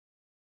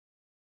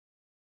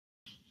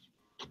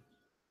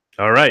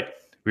All right,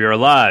 we are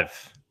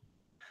live.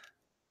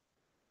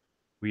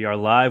 We are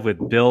live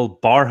with Bill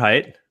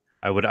Barheit.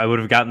 I would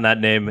have gotten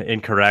that name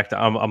incorrect.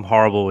 I'm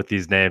horrible with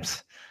these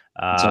names.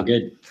 It's all Uh,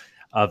 good.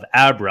 of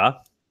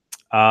Abra.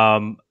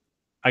 Um,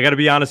 I got to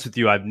be honest with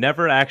you. I've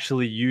never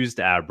actually used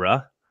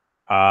Abra.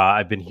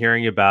 I've been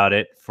hearing about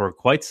it for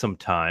quite some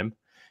time,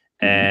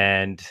 hmm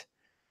and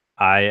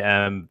I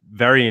am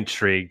very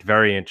intrigued,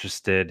 very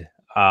interested.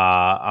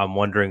 I'm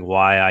wondering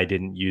why I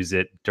didn't use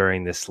it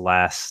during this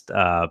last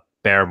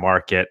bear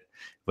market.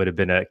 Would have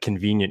been a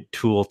convenient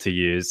tool to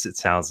use. It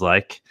sounds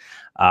like.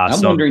 I'm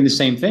So wondering the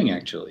same thing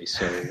actually.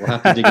 So we'll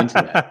have to dig into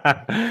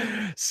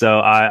that. so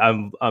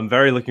I'm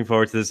very looking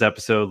forward to this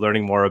episode,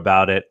 learning more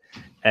about it,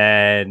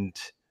 and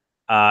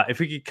if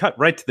we could cut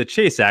right to the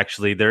chase,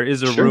 actually, there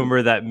is a Sure.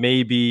 rumor that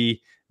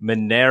maybe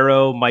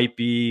Monero might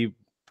be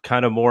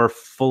kind of more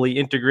fully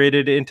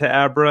integrated into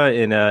Abra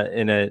in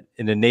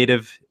a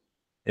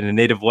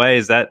native way.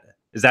 Is that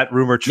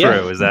rumor Yeah,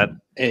 true? Is that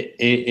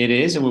it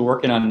is, and we're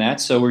working on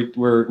that. So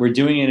we're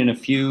doing it in a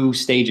few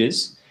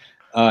stages.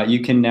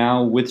 You can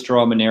now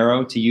withdraw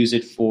Monero to use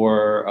it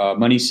for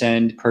money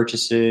send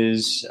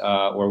purchases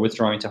or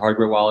withdrawing to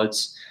hardware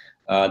wallets.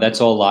 That's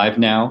all live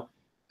now,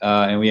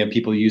 and we have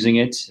people using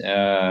it,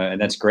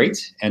 and that's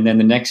great. And then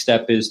the next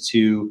step is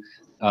to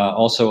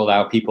also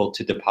allow people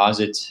to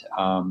deposit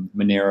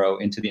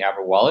Monero into the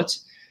Abra wallet.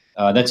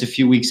 That's a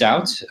few weeks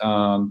out,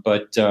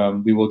 but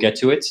we will get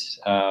to it.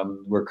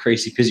 We're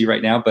crazy busy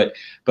right now, but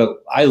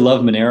I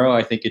love Monero.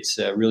 I think it's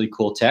a really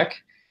cool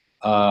tech,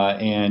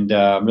 and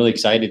I'm really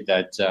excited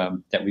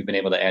that we've been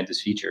able to add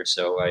this feature.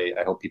 So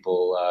I hope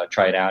people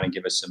try it out and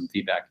give us some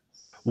feedback.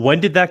 when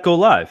did that go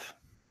live?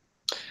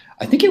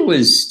 I think it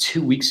was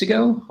 2 weeks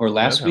ago or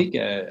last Okay. week.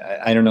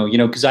 I don't know,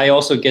 because I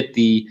also get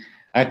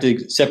I have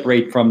to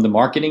separate from the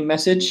marketing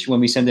message when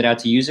we send it out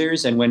to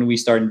users and when we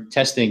start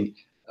testing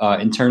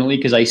internally,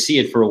 because I see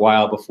it for a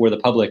while before the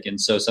public, and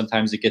so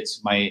sometimes it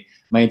gets my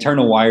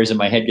internal wires in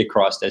my head get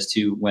crossed as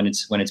to when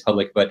it's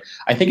public. But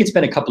I think it's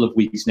been a couple of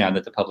weeks now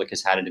that the public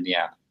has had it in the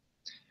app.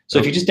 So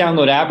if you Okay. just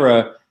download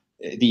Abra,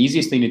 the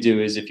easiest thing to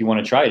do is, if you want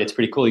to try it, it's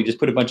pretty cool. You just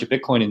put a bunch of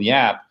Bitcoin in the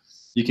app.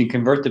 You can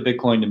convert the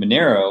Bitcoin to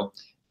Monero,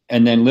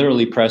 and then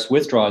literally press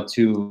withdraw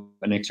to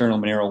an external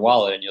Monero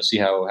wallet, and you'll see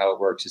how it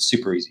works. It's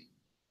super easy.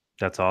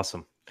 That's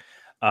awesome.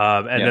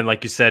 And Yeah. then,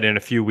 like you said, in a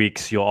few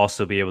weeks, you'll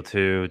also be able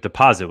to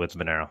deposit with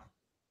Monero.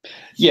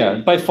 Yeah,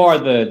 by far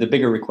the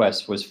bigger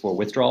request was for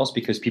withdrawals,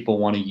 because people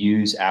want to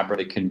use Abra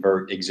to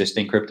convert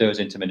existing cryptos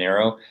into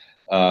Monero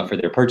for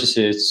their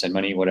purchases, send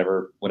money,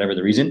 whatever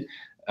the reason.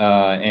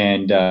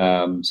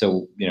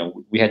 So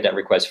we had that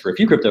request for a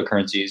few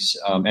cryptocurrencies.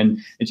 And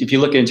if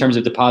you look at in terms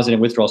of deposit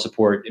and withdrawal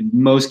support, in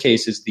most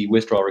cases the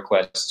withdrawal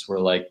requests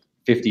were like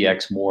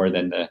 50x more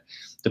than the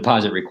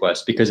deposit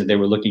request, because they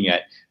were looking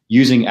at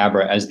using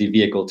Abra as the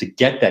vehicle to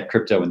get that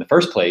crypto in the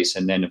first place,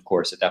 and then of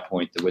course at that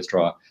point the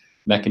withdraw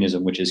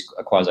mechanism, which is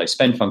a quasi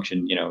spend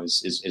function,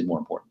 is more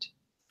important.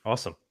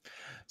 Awesome.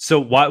 So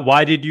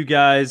why did you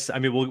guys? I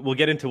mean, we'll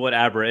get into what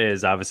Abra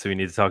is. Obviously, we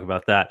need to talk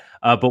about that.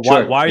 But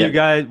why Sure. why are you Yeah.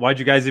 guys? Why'd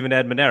you guys even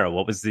add Monero?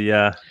 What was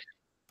the?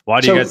 Why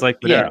do you guys So like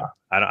yeah, Monero?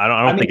 I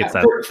I don't mean, think it's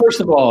that.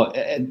 first of all,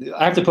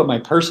 I have to put my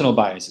personal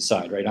bias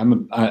aside, right? I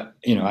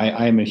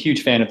am a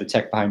huge fan of the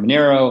tech behind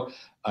Monero.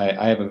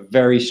 I have a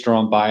very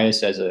strong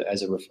bias as a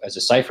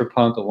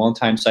cypherpunk, a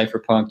longtime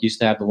cypherpunk. Used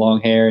to have the long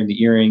hair and the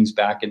earrings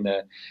back in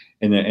the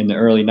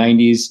early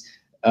 '90s.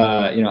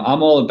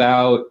 I'm all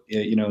about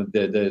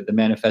the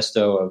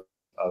manifesto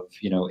of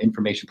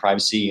information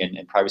privacy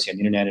and privacy on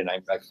the internet, and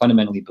I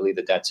fundamentally believe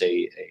that that's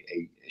a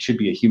should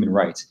be a human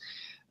right.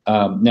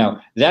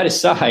 Now that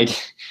aside,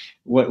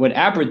 what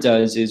Abra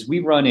does is we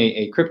run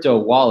a crypto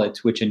wallet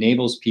which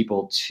enables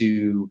people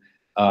to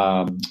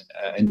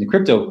and the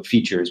crypto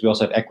features. We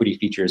also have equity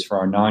features for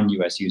our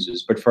non-US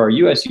users, but for our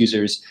US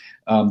users,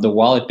 the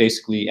wallet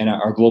basically, and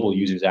our global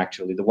users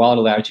actually, the wallet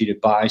allows you to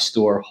buy,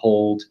 store,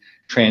 hold,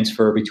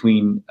 transfer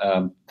between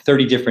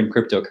 30 different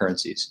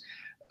cryptocurrencies.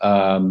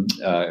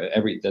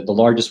 The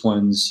largest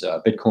ones,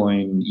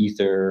 Bitcoin,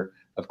 Ether,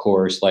 of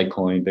course,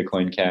 Litecoin,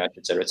 Bitcoin Cash,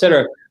 et cetera, et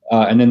cetera.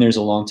 And then there's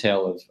a long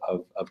tail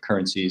of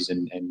currencies,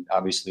 and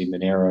obviously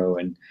Monero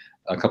and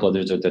a couple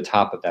others at the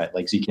top of that,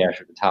 like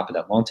Zcash at the top of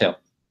that long tail.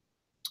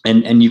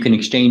 And you can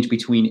exchange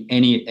between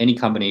any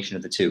combination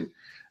of the two.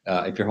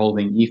 If you're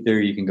holding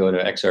Ether, you can go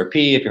to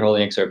XRP. If you're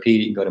holding XRP,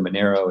 you can go to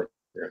Monero, et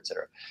cetera, et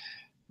cetera.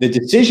 The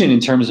decision in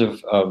terms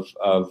of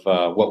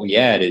what we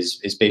add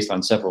is based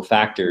on several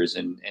factors,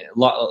 and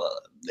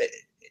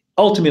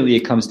ultimately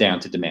it comes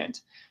down to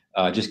demand.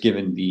 Just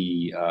given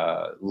the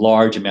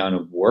large amount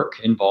of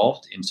work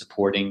involved in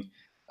supporting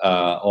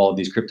all of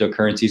these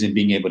cryptocurrencies and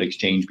being able to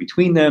exchange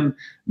between them,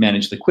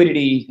 manage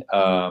liquidity.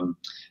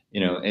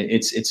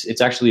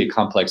 It's actually a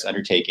complex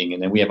undertaking.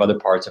 And then we have other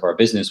parts of our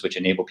business which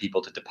enable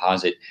people to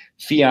deposit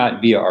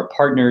fiat via our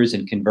partners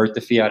and convert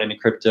the fiat into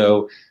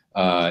crypto.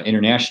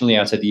 Internationally,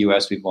 outside the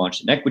US, we've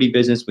launched an equity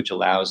business which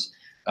allows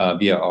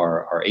via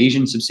our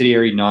Asian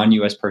subsidiary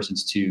non-US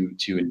persons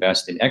to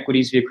invest in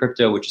equities via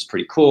crypto, which is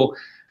pretty cool.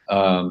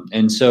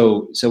 And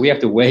so we have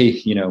to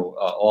weigh,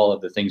 all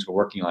of the things we're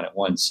working on at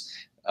once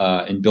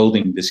in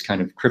building this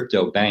kind of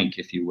crypto bank,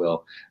 if you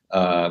will,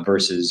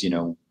 versus,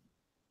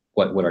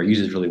 what our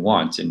users really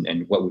want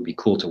and what would be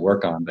cool to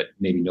work on, but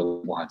maybe no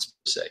one wants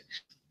per se.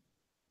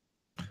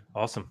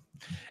 Awesome.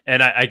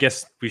 And I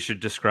guess we should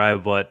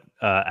describe what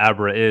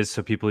Abra is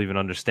so people even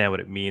understand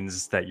what it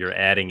means that you're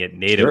adding it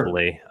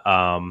natively.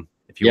 Sure.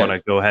 If you want to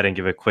go ahead and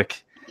give a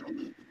quick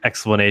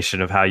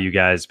explanation of how you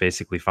guys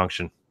basically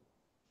function.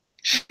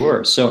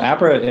 Sure. So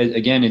Abra,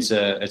 again, it's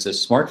a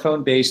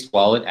smartphone-based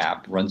wallet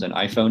app, runs on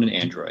iPhone and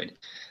Android,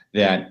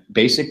 that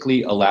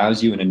basically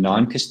allows you in a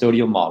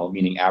non-custodial model,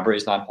 meaning Abra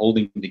is not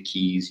holding the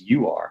keys,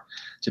 you are,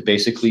 to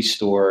basically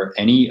store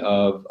any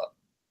of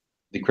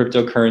the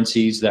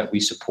cryptocurrencies that we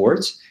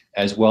support,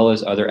 as well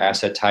as other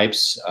asset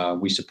types.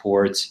 We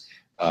support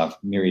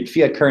myriad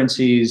fiat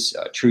currencies,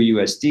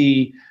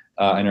 TrueUSD,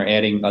 and are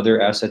adding other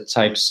asset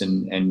types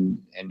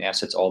and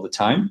assets all the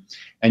time.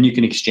 And you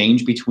can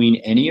exchange between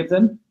any of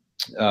them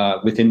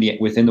within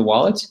the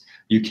wallet.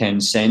 You can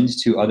send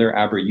to other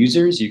Abra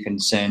users. You can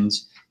send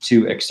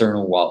to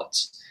external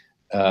wallets.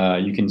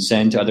 You can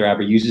send to other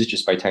Abra users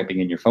just by typing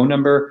in your phone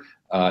number.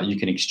 You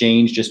can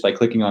exchange just by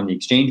clicking on the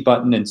exchange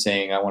button and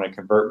saying, I want to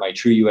convert my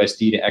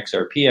TrueUSD to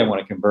XRP. I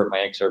want to convert my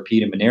XRP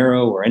to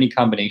Monero, or any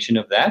combination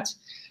of that.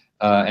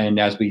 And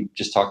as we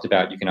just talked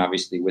about, you can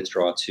obviously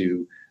withdraw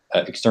to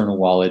external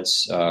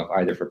wallets,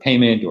 either for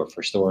payment or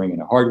for storing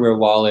in a hardware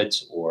wallet,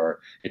 or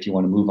if you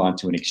want to move on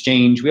to an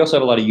exchange. We also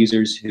have a lot of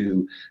users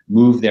who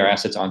move their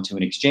assets onto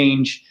an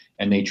exchange,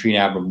 and they treat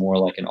Abra more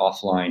like an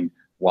offline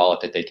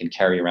wallet that they can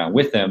carry around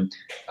with them,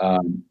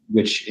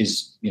 which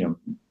is,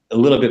 a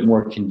little bit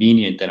more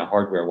convenient than a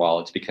hardware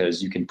wallet,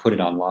 because you can put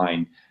it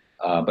online,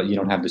 but you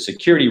don't have the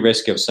security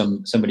risk of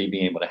somebody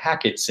being able to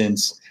hack it,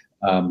 since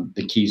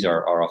the keys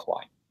are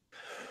offline.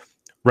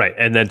 Right.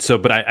 And then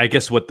but I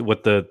guess what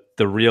the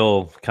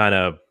real kind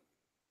of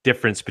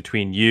difference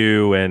between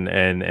you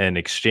and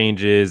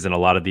exchanges and a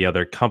lot of the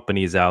other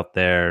companies out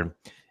there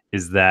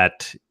is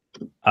that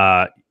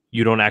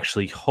you don't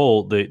actually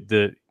hold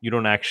you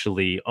don't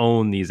actually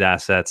own these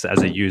assets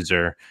as a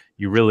user.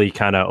 You really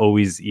kind of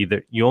always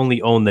you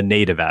only own the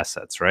native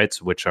assets, right?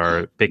 So, which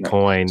are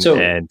Bitcoin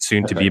and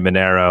soon to be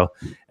Monero.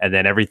 And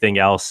then everything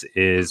else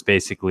is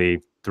basically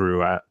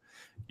through,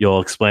 you'll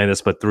explain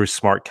this, but through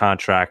smart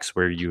contracts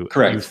where you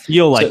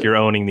feel like you're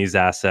owning these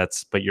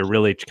assets, but you're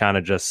really kind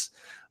of just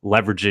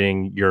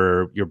leveraging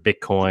your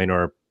Bitcoin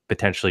or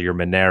potentially your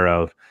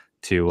Monero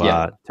to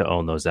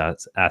own those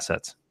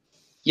assets.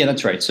 Yeah,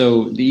 that's right.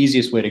 So the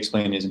easiest way to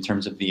explain is in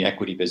terms of the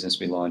equity business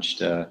we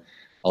launched.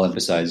 I'll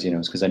emphasize,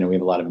 because I know we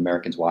have a lot of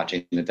Americans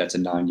watching that's a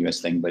non-US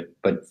thing,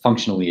 but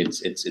functionally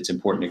it's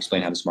important to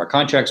explain how the smart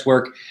contracts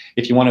work.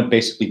 If you want to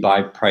basically buy,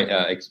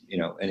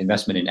 an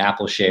investment in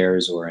Apple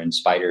shares or in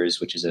Spiders,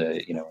 which is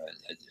a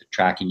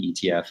tracking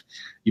ETF,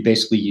 you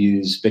basically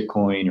use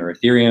Bitcoin or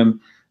Ethereum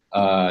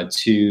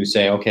to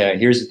say, okay,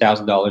 here's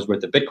 $1,000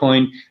 worth of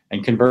Bitcoin,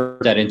 and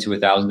convert that into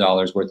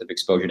 $1,000 worth of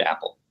exposure to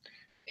Apple.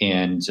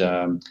 And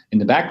in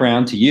the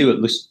background, to you, it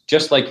looks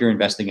just like you're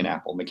investing in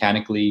Apple.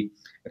 Mechanically,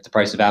 if the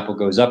price of Apple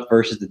goes up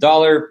versus the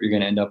dollar, you're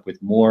going to end up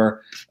with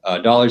more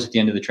dollars at the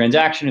end of the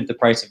transaction. If the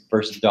price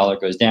versus the dollar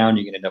goes down,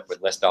 you're going to end up with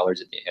less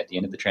dollars at the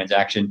end of the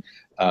transaction.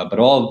 But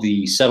all of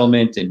the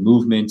settlement and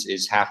movement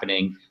is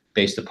happening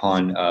based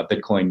upon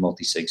Bitcoin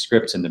multi-sig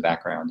scripts in the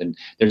background. And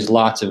there's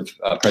lots of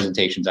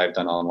presentations I've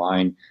done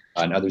online,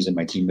 and others in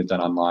my team have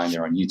done online.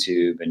 They're on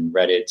YouTube and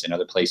Reddit and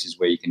other places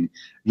where you can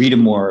read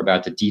more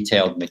about the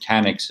detailed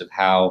mechanics of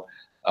how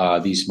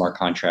these smart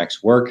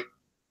contracts work.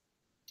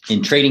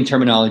 In trading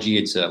terminology,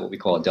 it's what we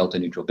call a delta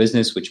neutral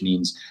business, which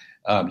means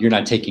you're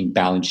not taking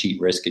balance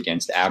sheet risk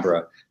against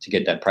Abra to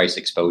get that price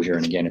exposure.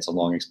 And again, it's a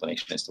long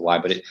explanation as to why,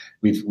 but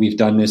we've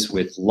done this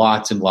with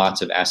lots and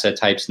lots of asset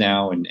types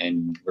now,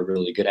 and we're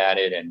really good at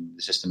it. And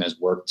the system has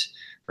worked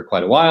for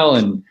quite a while.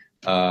 And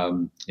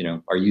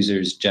our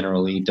users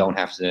generally don't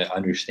have to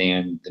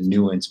understand the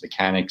nuanced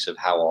mechanics of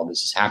how all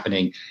this is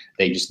happening.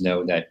 They just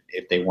know that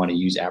if they want to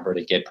use Abra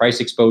to get price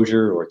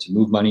exposure or to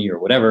move money or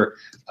whatever,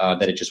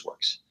 that it just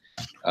works.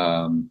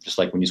 Just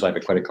like when you swipe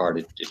a credit card,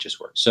 it just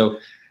works. So,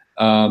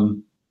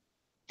 and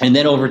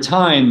then over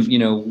time,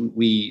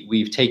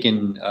 we've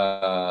taken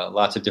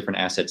lots of different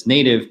assets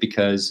native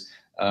because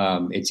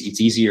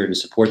it's easier to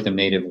support them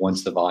native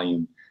once the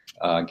volume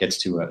gets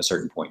to a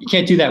certain point. You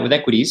can't do that with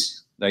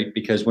equities, right?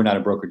 Because we're not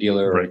a broker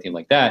dealer or anything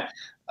like that.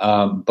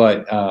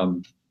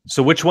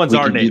 So which ones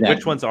are native?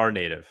 Which ones are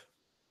native?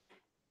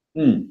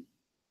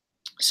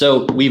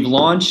 So we've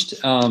launched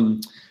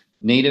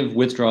native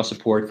withdrawal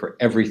support for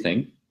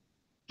everything.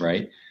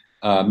 Right?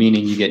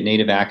 Meaning you get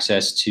native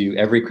access to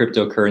every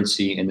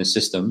cryptocurrency in the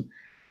system,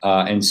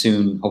 and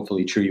soon,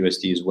 hopefully,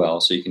 TrueUSD as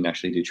well. So you can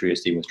actually do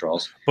TrueUSD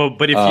withdrawals.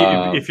 But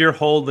if you're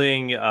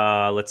holding,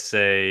 let's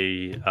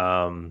say,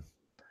 I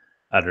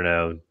don't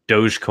know,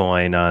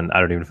 Dogecoin on, I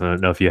don't even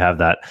know if you have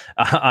that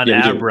on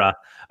Abra.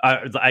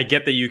 I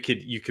get that you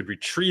could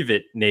retrieve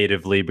it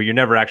natively, but you're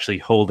never actually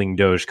holding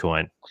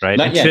Dogecoin, right?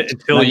 Not yet.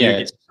 Until Not you yet.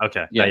 get,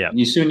 okay, Yeah, not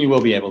yet. you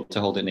will be able to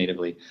hold it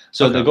natively.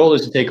 So the Okay. goal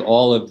is to take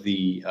all of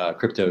the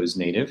cryptos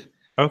native,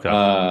 Okay.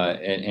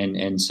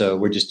 and so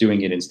we're just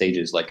doing it in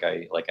stages, like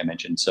I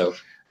mentioned. So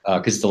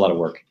because it's a lot of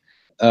work,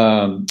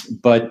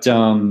 but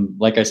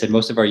like I said,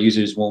 most of our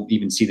users won't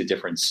even see the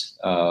difference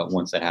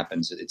once that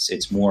happens.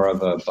 It's more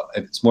of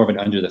an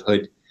under the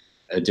hood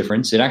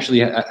difference. It actually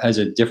has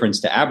a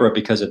difference to Abra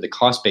because of the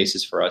cost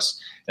basis for us.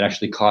 It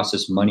actually costs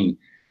us money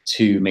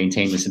to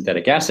maintain the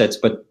synthetic assets.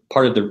 But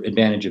part of the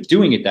advantage of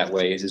doing it that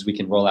way is we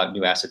can roll out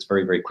new assets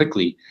very, very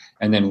quickly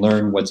and then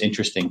learn what's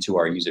interesting to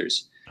our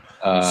users.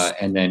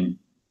 And then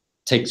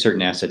take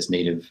certain assets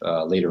native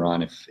later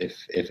on if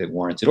it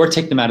warrants it, or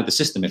take them out of the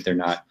system if they're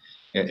not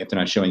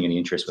showing any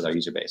interest with our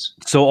user base.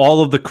 So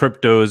all the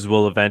cryptos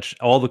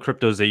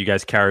that you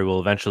guys carry will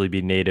eventually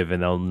be native,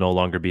 and they'll no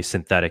longer be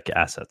synthetic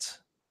assets.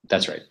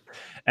 That's right.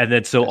 And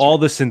then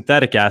the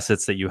synthetic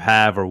assets that you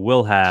have or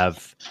will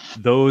have,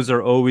 those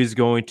are always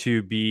going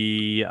to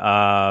be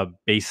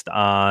based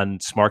on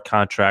smart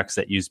contracts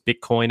that use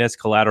Bitcoin as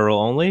collateral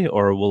only,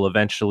 or will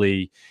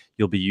eventually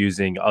you'll be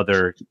using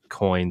other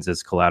coins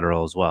as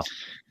collateral as well?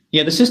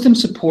 Yeah, the system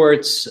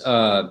supports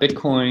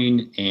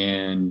Bitcoin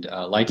and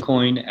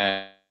Litecoin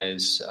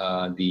as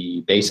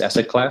the base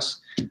asset class,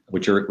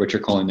 which you're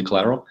calling the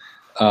collateral.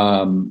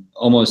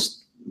 Almost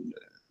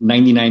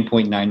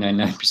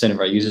 99.999% of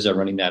our users are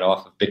running that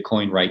off of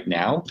Bitcoin right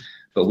now,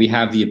 but we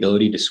have the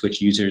ability to switch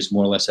users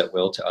more or less at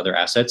will to other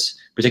assets,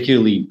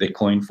 particularly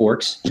Bitcoin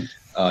forks,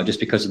 just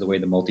because of the way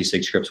the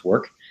multi-sig scripts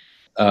work.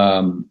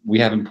 We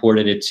haven't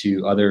ported it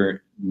to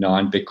other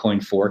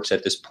non-Bitcoin forks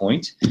at this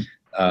point.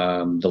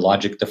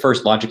 The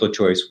first logical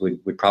choice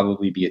would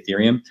probably be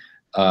Ethereum,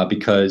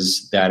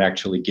 because that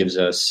actually gives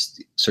us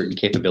certain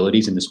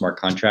capabilities in the smart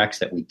contracts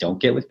that we don't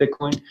get with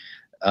Bitcoin.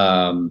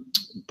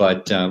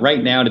 But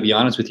right now, to be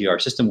honest with you, our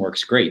system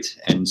works great,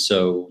 and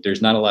so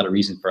there's not a lot of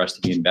reason for us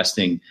to be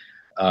investing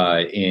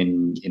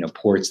in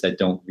ports that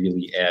don't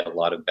really add a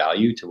lot of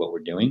value to what we're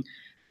doing.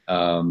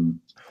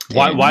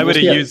 Why would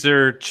a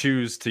user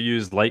choose to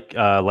use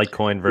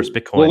Litecoin versus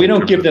Bitcoin? Well, we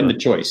don't give them the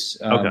choice.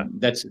 Okay.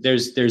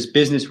 There's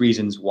business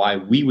reasons why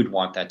we would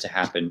want that to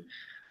happen.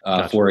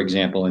 Gotcha. For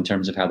example, in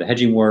terms of how the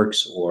hedging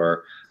works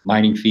or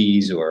mining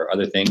fees or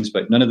other things,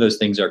 but none of those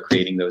things are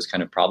creating those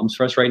kind of problems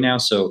for us right now.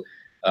 So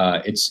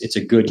it's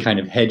a good kind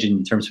of hedge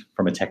in terms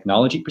from a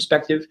technology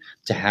perspective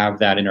to have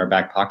that in our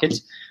back pocket.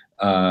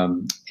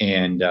 And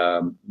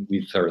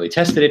we've thoroughly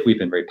tested it. We've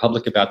been very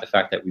public about the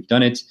fact that we've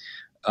done it.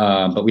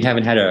 But we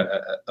haven't had a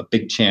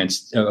big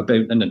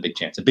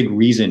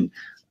reason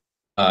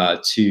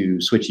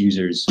to switch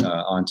users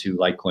onto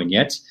Litecoin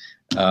yet,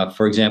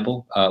 for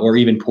example, or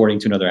even porting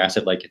to another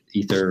asset like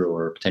Ether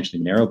or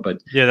potentially Monero.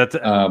 But yeah,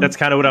 that's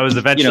kind of what I was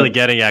eventually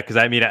getting at, because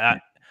I mean,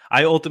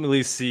 I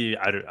ultimately see,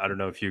 I don't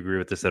know if you agree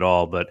with this at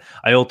all, but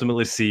I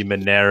ultimately see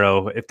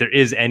Monero, if there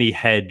is any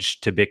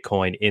hedge to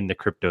Bitcoin in the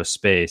crypto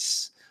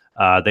space,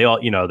 they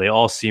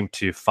all seem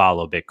to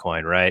follow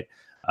Bitcoin, right?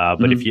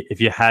 But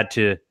if you had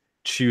to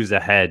choose a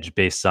hedge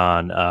based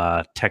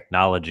on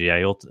technology,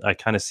 I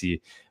kind of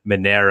see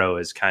Monero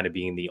as kind of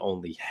being the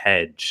only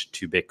hedge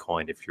to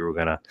Bitcoin if you were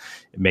going to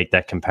make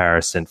that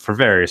comparison for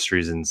various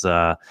reasons,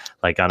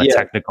 like on a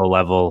technical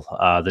level,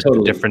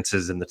 the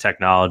differences in the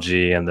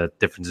technology and the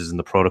differences in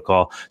the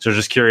protocol. So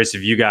just curious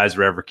if you guys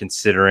were ever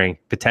considering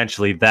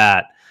potentially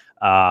that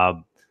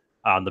on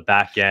the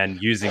back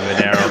end using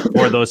Monero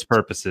for those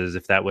purposes,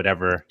 if that would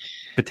ever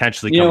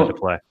potentially come into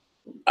play.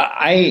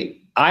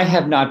 I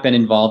have not been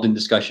involved in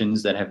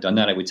discussions that have done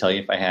that. I would tell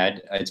you if I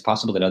had. It's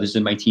possible that others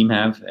in my team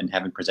have and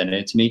haven't presented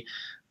it to me.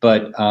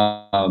 But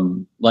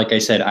like I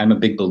said, I'm a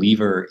big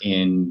believer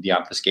in the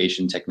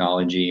obfuscation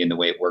technology and the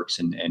way it works.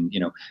 And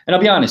I'll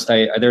be honest,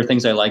 there are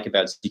things I like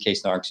about ZK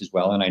Snarks as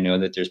well. And I know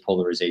that there's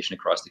polarization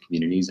across the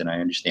communities, and I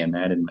understand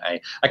that. And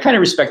I kind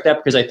of respect that,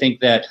 because I think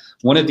that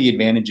one of the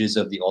advantages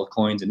of the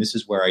altcoins, and this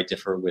is where I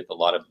differ with a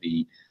lot of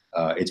the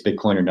it's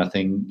Bitcoin or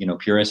nothing,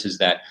 purists, is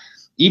that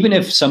even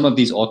if some of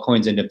these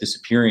altcoins end up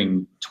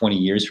disappearing 20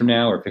 years from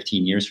now or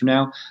 15 years from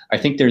now, I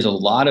think there's a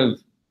lot of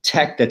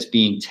tech that's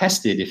being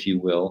tested, if you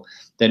will,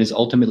 that is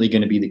ultimately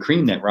going to be the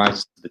cream that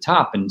rises to the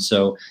top. And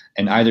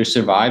either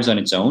survives on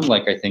its own,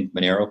 like I think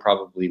Monero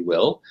probably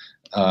will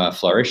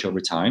flourish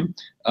over time,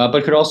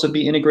 but could also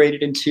be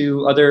integrated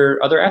into other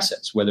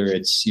assets, whether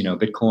it's,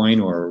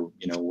 Bitcoin or,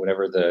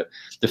 whatever the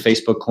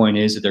Facebook coin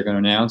is that they're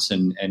going to announce,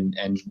 and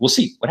we'll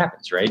see what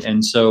happens. Right.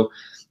 And so,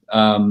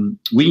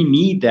 we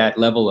need that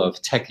level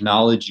of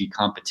technology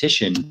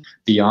competition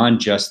beyond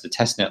just the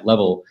testnet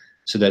level,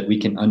 so that we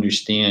can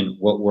understand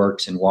what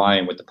works and why,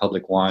 and what the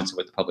public wants and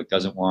what the public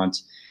doesn't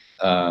want.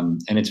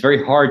 And it's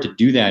very hard to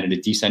do that in a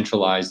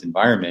decentralized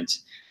environment,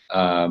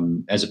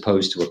 as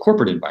opposed to a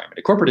corporate environment.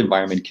 A corporate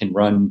environment can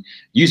run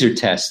user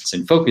tests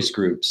and focus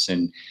groups,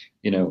 and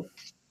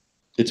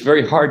it's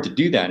very hard to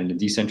do that in a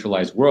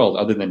decentralized world,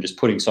 other than just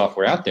putting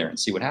software out there and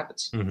see what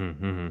happens.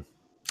 Mm-hmm, mm-hmm.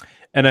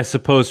 And I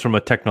suppose from a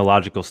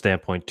technological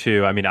standpoint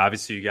too, I mean,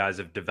 obviously you guys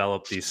have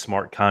developed these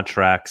smart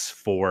contracts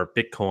for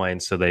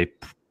Bitcoin, so they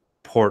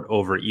port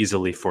over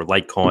easily for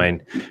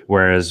Litecoin,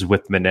 whereas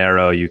with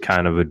Monero, you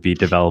kind of would be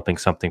developing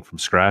something from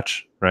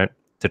scratch, right?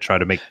 To try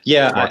to make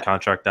smart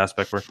contract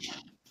aspect work.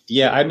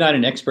 Yeah, I'm not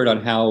an expert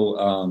on how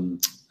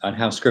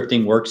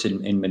scripting works in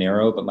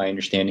Monero, but my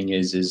understanding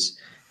is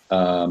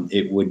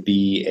it would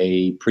be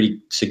a pretty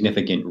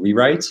significant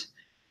rewrite,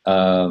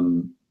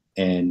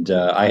 and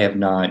I have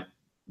not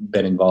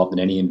been involved in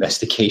any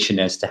investigation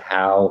as to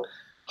how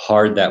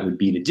hard that would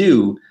be to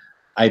do.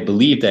 I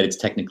believe that it's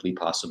technically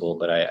possible,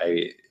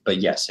 but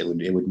yes, it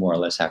would more or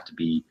less have to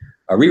be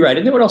a rewrite,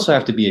 and there would also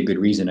have to be a good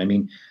reason. I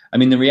mean,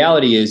 the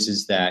reality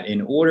is that in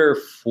order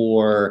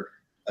for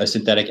a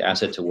synthetic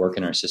asset to work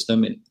in our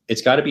system,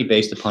 it's got to be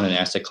based upon an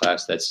asset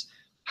class that's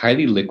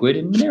highly liquid,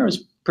 and Monero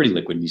is pretty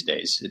liquid these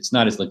days. It's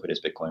not as liquid as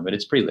Bitcoin, but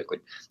it's pretty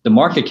liquid. The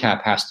market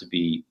cap has to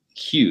be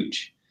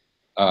huge.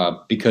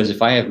 Because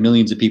if I have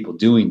millions of people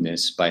doing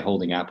this by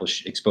holding Apple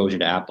exposure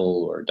to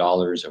Apple or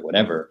dollars or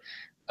whatever,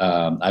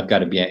 I've got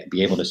to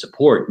be able to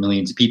support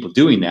millions of people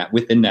doing that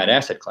within that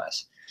asset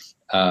class.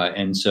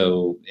 And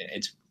so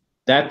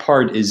that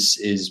part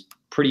is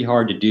pretty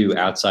hard to do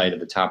outside of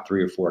the top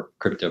 3 or 4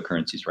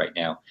 cryptocurrencies right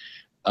now.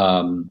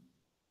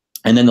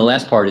 And then the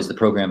last part is the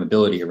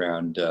programmability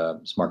around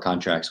smart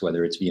contracts,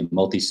 whether it's via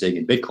multi-sig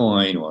in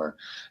Bitcoin or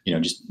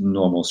just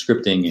normal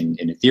scripting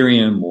in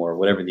Ethereum or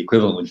whatever the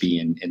equivalent would be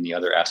in the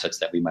other assets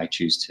that we might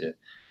choose to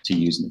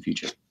use in the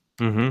future.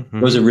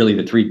 Those are really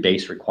the 3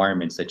 base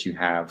requirements that you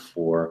have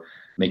for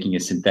making a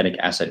synthetic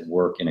asset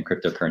work in a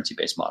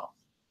cryptocurrency-based model.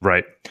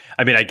 Right.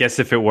 I mean, I guess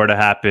if it were to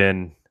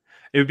happen,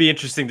 it would be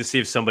interesting to see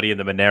if somebody in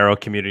the Monero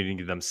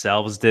community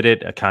themselves did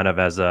it, kind of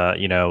as a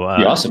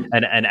awesome.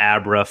 an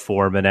Abra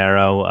for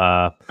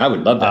Monero. I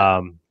would love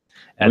that.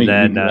 And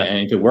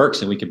if it works,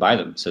 then we could buy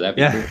them. So that'd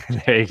be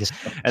cool. There you go.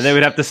 And they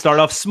would have to start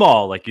off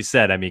small, like you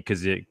said. I mean,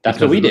 that's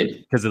what we did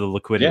because of the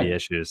liquidity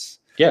issues.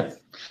 Yeah.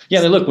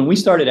 Look, when we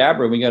started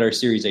Abra, we got our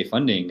Series A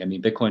funding. I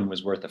mean, Bitcoin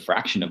was worth a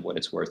fraction of what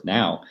it's worth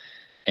now,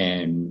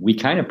 and we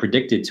kind of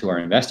predicted to our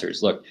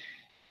investors, look,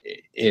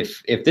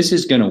 if this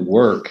is going to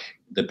work,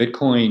 the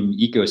Bitcoin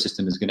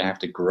ecosystem is going to have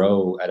to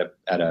grow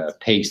at a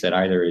pace that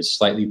either is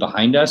slightly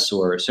behind us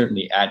or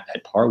certainly at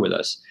par with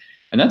us.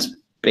 And that's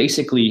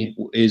basically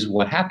is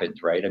what happened,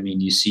 right? I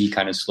mean, you see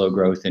kind of slow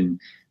growth in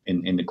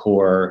the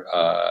core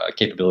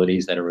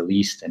capabilities that are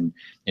released, and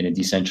in a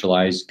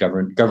decentralized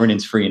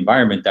governance-free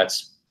environment,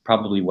 that's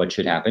probably what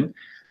should happen.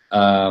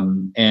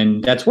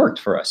 And that's worked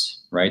for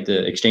us, right?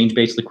 The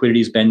exchange-based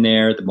liquidity has been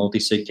there. The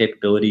multi-sig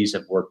capabilities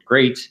have worked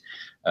great.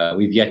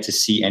 We've yet to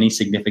see any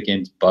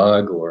significant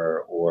bug or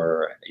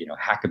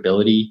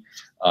hackability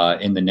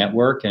in the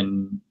network,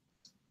 and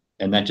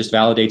that just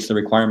validates the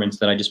requirements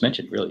that I just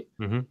mentioned, really.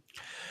 Mm-hmm.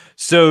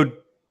 So,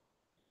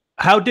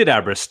 how did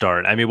Abra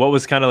start? I mean, what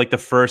was kind of like the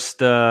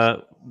first?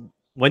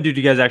 When did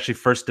you guys actually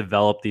first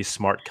develop these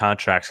smart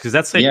contracts? Because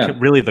that's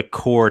really the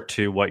core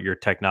to what your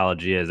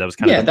technology is. That was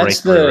kind of the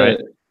breakthrough, right?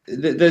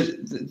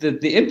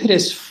 The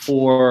impetus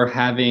for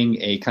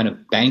having a kind of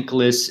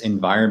bankless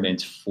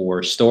environment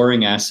for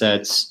storing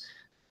assets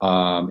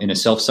in a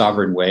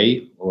self-sovereign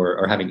way,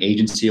 or having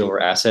agency over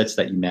assets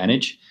that you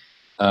manage,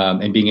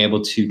 and being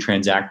able to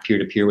transact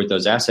peer-to-peer with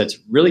those assets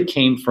really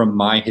came from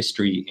my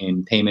history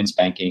in payments,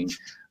 banking,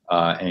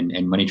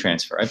 and money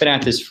transfer. I've been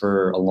at this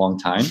for a long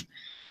time.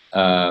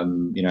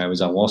 I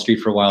was on Wall Street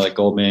for a while at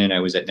Goldman. I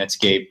was at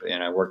Netscape,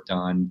 and I worked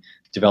on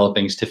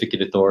developing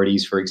certificate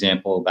authorities, for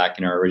example, back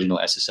in our original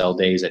SSL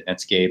days at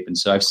Netscape. And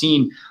so I've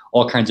seen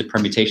all kinds of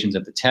permutations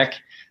of the tech,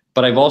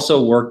 but I've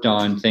also worked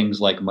on things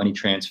like money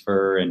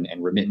transfer and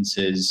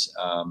remittances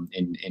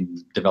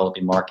in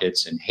developing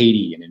markets in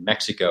Haiti and in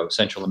Mexico,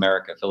 Central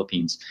America,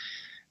 Philippines.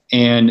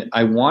 And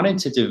I wanted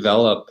to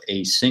develop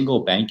a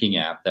single banking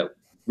app that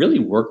really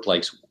worked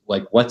like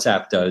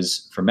WhatsApp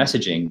does for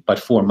messaging, but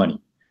for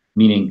money,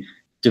 meaning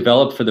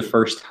develop for the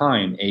first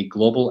time a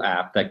global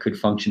app that could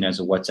function as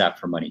a WhatsApp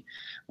for money,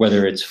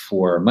 whether it's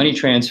for money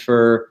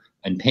transfer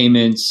and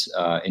payments,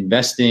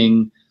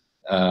 investing,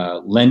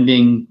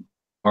 lending,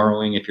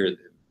 borrowing, if you're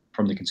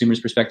from the consumer's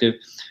perspective.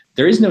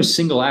 There is no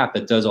single app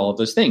that does all of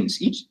those things.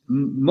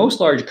 Most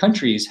large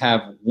countries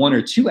have 1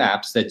 or 2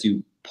 apps that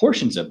do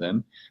portions of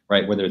them,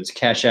 right? Whether it's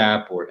Cash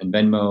App or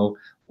Venmo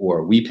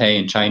or WePay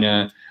in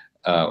China,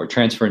 or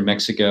Transfer in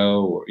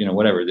Mexico, or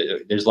whatever.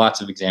 There's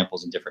lots of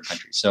examples in different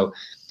countries. So,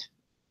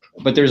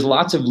 but there's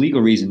lots of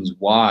legal reasons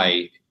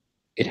why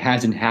it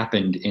hasn't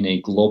happened in a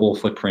global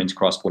footprint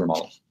cross-border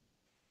model.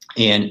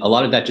 And a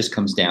lot of that just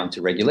comes down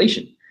to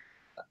regulation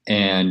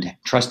and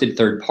trusted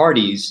third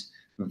parties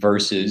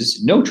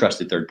versus no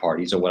trusted third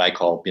parties, or what I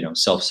call,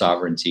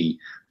 self-sovereignty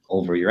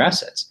over your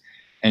assets.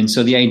 And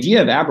so the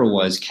idea of Abra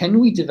was, can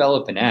we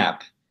develop an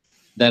app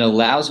that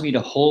allows me to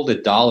hold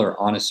 $1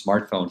 on a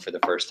smartphone for the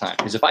first time?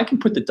 Because if I can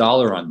put the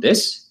 $1 on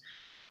this,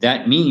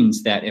 that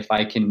means that if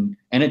I can,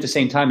 and at the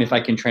same time, if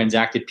I can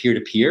transact it peer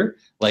to peer,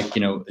 like,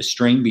 a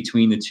string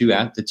between the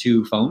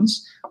two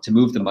phones to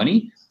move the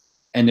money,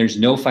 and there's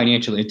no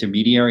financial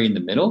intermediary in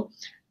the middle,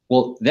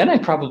 well, then I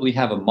probably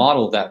have a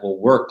model that will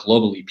work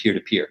globally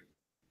peer-to-peer.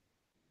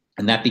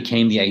 And that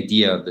became the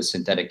idea of the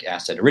synthetic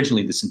asset,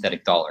 originally the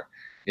synthetic dollar,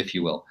 if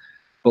you will.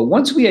 But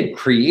once we had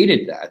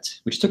created that,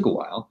 which took a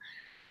while,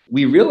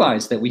 we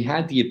realized that we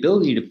had the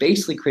ability to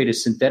basically create a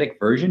synthetic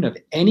version of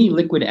any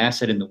liquid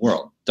asset in the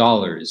world,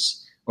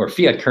 dollars or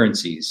fiat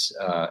currencies,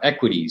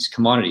 equities,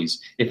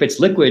 commodities. If it's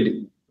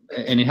liquid,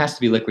 and it has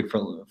to be liquid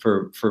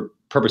for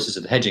purposes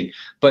of hedging,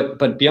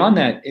 but beyond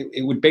that,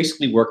 it would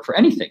basically work for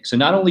anything. So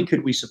not only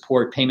could we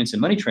support payments and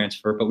money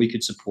transfer, but we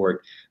could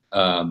support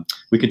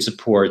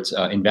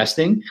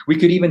investing. We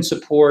could even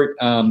support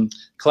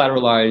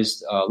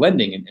collateralized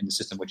lending in the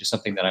system, which is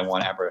something that I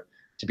want Abra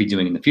to be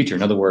doing in the future.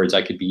 In other words,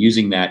 I could be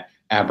using that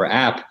Abra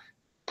app,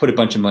 put a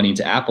bunch of money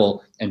into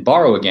Apple and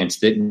borrow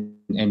against it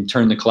and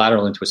turn the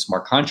collateral into a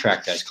smart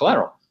contract as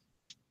collateral.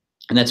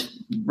 And that's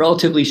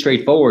relatively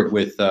straightforward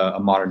with a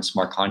modern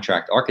smart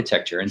contract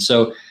architecture. And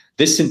so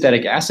this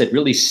synthetic asset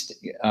really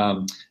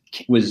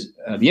was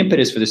the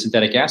impetus for the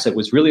synthetic asset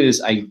was really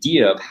this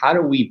idea of how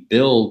do we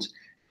build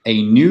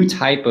a new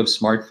type of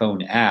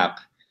smartphone app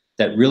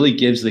that really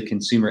gives the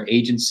consumer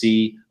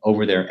agency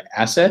over their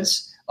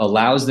assets,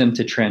 allows them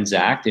to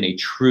transact in a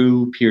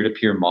true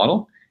peer-to-peer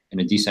model in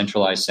a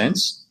decentralized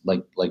sense,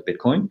 like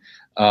Bitcoin,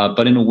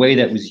 but in a way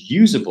that was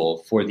usable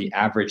for the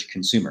average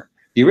consumer.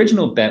 The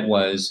original bet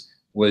was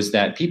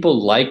that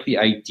people like the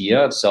idea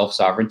of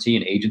self-sovereignty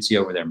and agency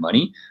over their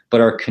money,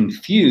 but are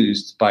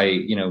confused by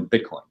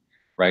Bitcoin,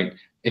 right?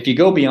 If you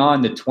go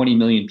beyond the 20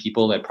 million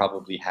people that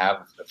probably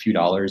have a few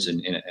dollars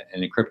in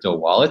a crypto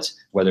wallet,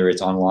 whether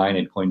it's online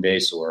at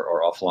Coinbase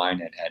or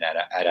offline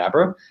at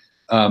Abra,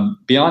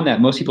 beyond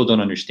that, most people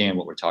don't understand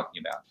what we're talking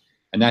about.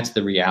 And that's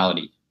the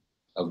reality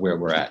of where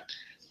we're at.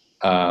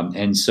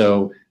 And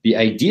so the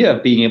idea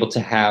of being able to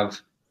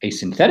have a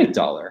synthetic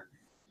dollar,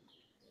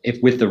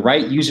 if with the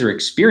right user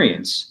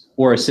experience,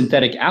 or a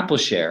synthetic Apple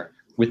share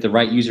with the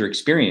right user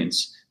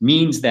experience,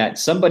 means that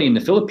somebody in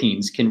the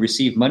Philippines can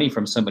receive money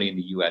from somebody in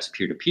the US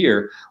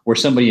peer-to-peer, or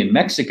somebody in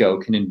Mexico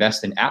can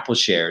invest in Apple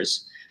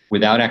shares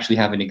without actually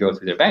having to go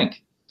through their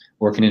bank,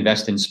 or can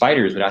invest in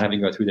spiders without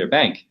having to go through their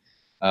bank,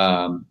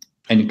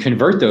 and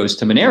convert those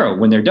to Monero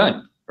when they're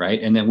done,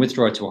 right? And then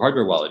withdraw it to a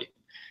hardware wallet.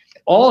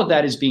 All of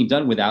that is being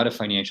done without a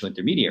financial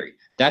intermediary.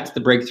 That's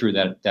the breakthrough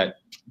that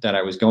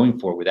I was going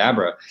for with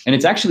Abra. And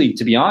it's actually,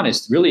 to be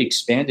honest, really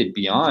expanded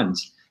beyond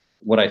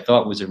what I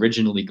thought was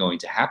originally going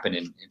to happen.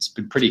 And it's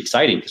been pretty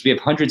exciting because we have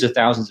hundreds of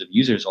thousands of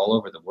users all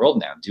over the world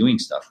now doing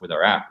stuff with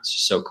our app. It's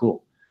just so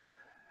cool.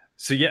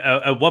 So yeah,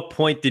 at what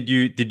point did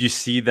you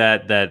see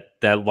that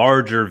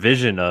larger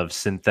vision of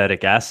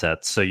synthetic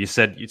assets? So you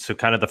said, so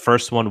kind of the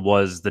first one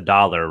was the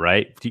dollar,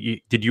 right?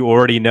 Did you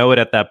already know it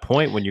at that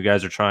point when you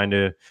guys are trying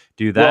to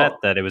do that? Well,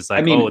 that it was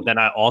like, then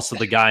also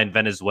the guy in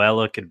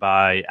Venezuela could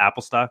buy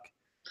Apple stock?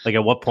 Like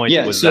at what point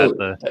was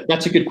that?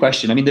 That's a good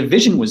question. I mean, the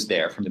vision was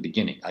there from the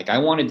beginning. Like I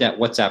wanted that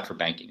WhatsApp for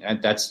banking.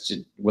 That's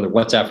just, whether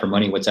WhatsApp for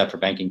money, WhatsApp for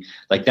banking.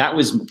 Like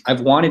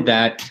I've wanted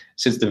that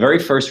since the very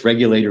first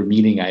regulator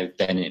meeting I've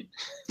been in,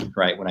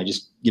 right? When I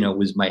just,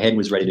 my head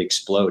was ready to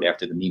explode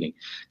after the meeting,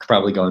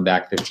 probably going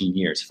back 15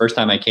 years. First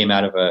time I came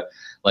out of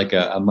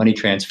a money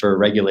transfer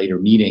regulator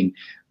meeting,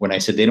 when I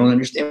said, they don't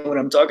understand what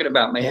I'm talking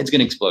about, my head's going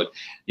to explode,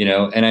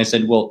 and I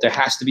said, well, there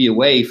has to be a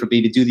way for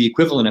me to do the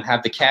equivalent of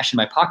have the cash in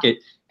my pocket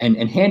and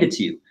hand it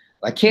to you.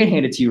 I can't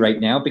hand it to you right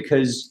now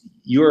because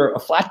you're a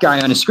flat guy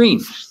on a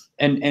screen.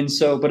 And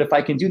so, but if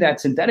I can do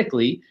that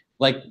synthetically,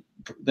 like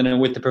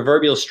with the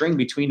proverbial string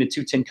between the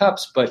two tin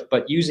cups,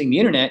 but using the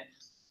internet,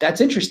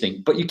 that's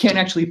interesting. But you can't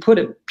actually put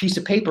a piece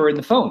of paper in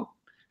the phone.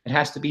 It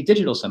has to be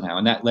digital somehow.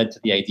 And that led to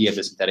the idea of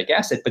the synthetic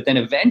asset. But then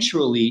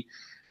eventually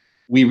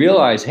we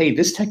realized, hey,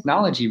 this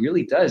technology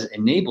really does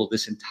enable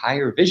this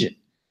entire vision,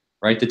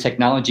 right? The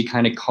technology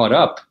kind of caught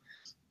up,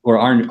 or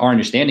our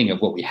understanding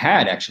of what we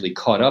had actually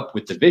caught up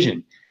with the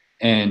vision.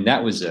 And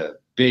that was a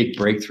big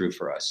breakthrough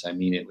for us. I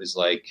mean, it was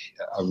like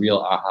a real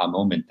aha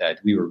moment that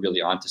we were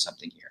really onto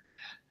something here.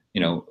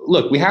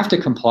 Look, we have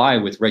to comply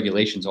with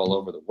regulations all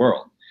over the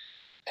world.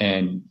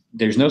 And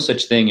there's no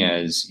such thing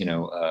as,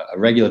 a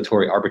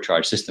regulatory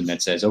arbitrage system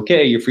that says,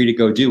 okay, you're free to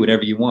go do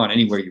whatever you want,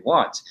 anywhere you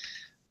want.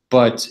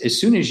 But as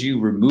soon as you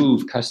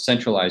remove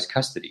centralized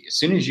custody, as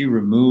soon as you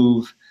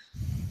remove,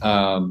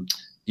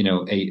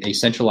 a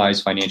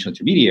centralized financial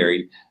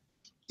intermediary,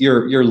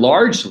 you're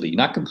largely,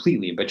 not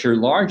completely, but you're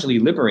largely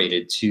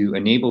liberated to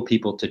enable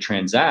people to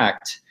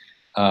transact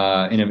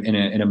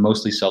in a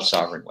mostly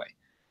self-sovereign way.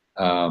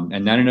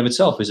 And that in of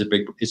itself is a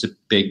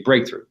big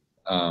breakthrough.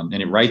 And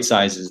it right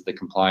sizes the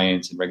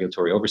compliance and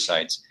regulatory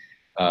oversights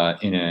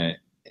in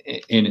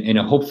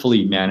a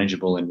hopefully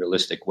manageable and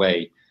realistic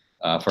way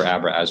for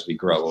Abra as we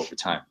grow over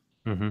time.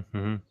 Mm-hmm,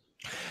 mm-hmm.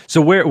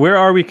 So where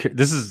are we?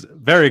 This is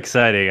very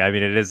exciting. I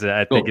mean, it is.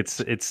 I think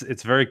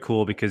it's very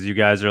cool because you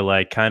guys are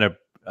like kind of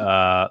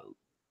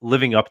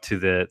living up to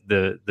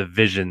the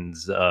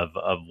visions of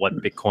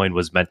what Bitcoin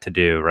was meant to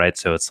do, right?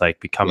 So it's like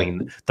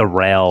becoming the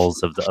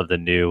rails of the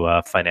new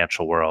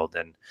financial world,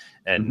 and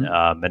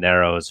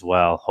Monero as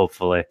well,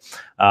 hopefully.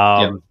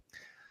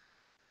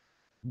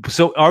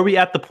 So are we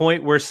at the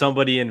point where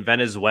somebody in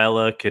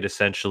Venezuela could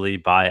essentially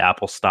buy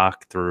Apple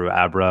stock through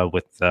Abra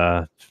with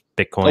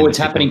Bitcoin? Oh, it's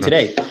happening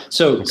today.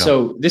 So, Okay.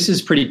 so this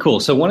is pretty cool.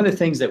 So one of the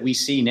things that we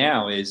see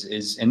now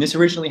and this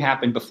originally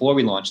happened before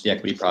we launched the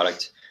equity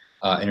product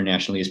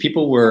internationally, is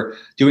people were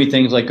doing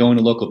things like going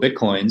to local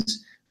Bitcoins,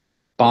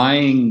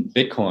 buying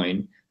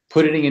Bitcoin,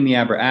 putting it in the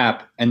Abra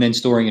app, and then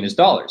storing it as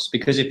dollars.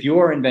 Because if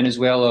you're in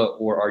Venezuela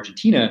or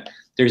Argentina,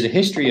 there's a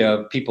history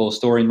of people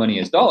storing money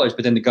as dollars,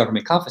 but then the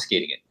government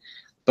confiscating it.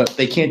 But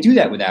they can't do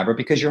that with Abra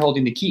because you're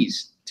holding the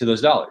keys to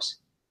those dollars,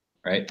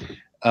 right?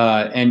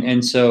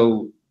 And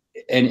so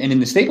in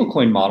the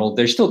stablecoin model,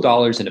 there's still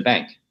dollars in a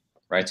bank,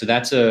 right? So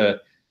that's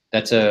a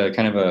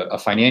kind of a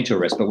financial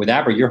risk. But with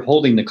Abra, you're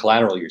holding the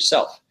collateral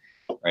yourself,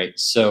 right?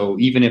 So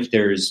even if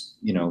there's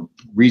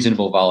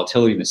reasonable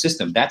volatility in the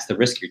system, that's the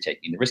risk you're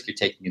taking. The risk you're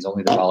taking is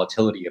only the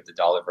volatility of the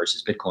dollar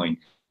versus Bitcoin.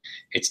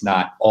 It's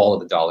not all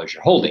of the dollars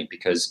you're holding,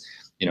 because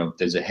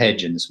there's a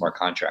hedge in the smart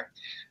contract.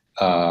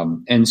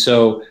 And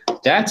so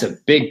that's a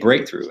big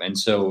breakthrough. And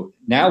so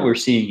now we're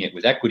seeing it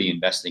with equity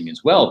investing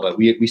as well. But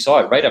we saw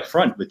it right up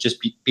front with just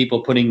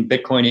people putting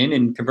Bitcoin in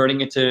and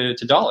converting it to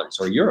dollars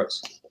or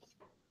euros.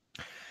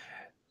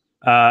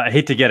 I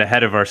hate to get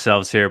ahead of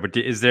ourselves here, but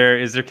is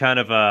there kind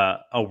of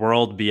a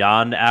world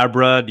beyond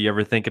Abra? Do you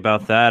ever think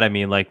about that? I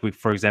mean, like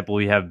for example,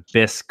 we have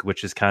Bisq,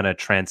 which is kind of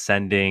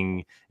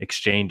transcending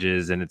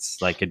exchanges, and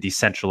it's like a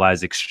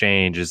decentralized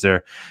exchange. Is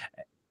there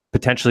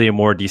potentially a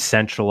more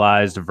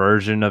decentralized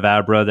version of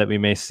Abra that we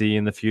may see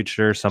in the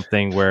future?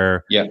 Something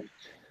where... Yeah.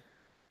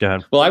 Go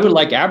ahead. Well, I would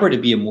like Abra to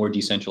be a more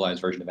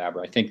decentralized version of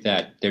Abra. I think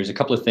that there's a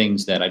couple of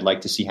things that I'd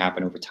like to see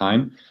happen over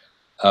time.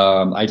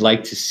 I'd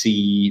like to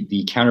see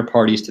the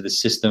counterparties to the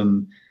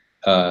system,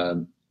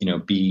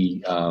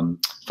 be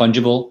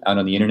fungible out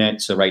on the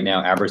internet. So right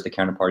now, Abra is the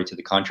counterparty to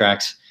the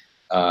contracts.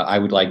 I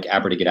would like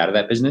Abra to get out of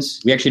that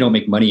business. We actually don't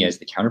make money as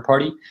the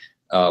counterparty.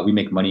 We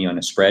make money on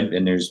a spread,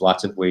 and there's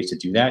lots of ways to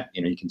do that.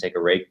 You can take a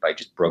rake by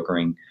just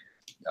brokering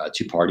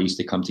two parties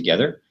to come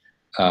together.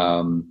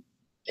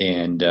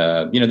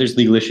 There's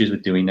legal issues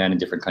with doing that in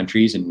different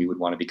countries, and we would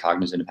want to be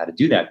cognizant of how to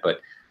do that. But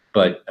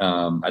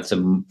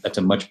that's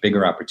a much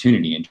bigger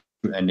opportunity,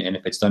 and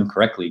if it's done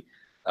correctly,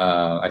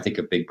 I think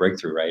a big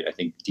breakthrough. Right? I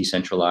think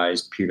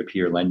decentralized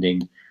peer-to-peer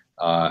lending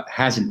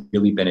hasn't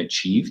really been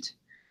achieved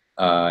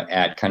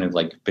at kind of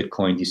like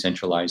Bitcoin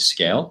decentralized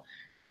scale.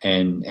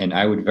 And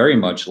I would very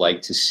much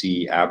like to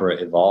see Abra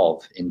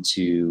evolve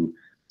into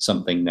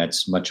something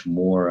that's much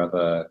more of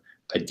a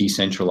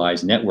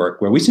decentralized network,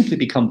 where we simply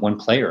become one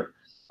player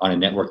on a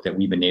network that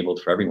we've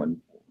enabled for everyone.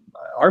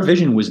 Our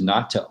vision was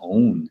not to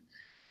own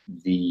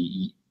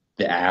the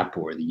app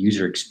or the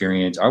user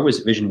experience. Our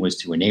vision was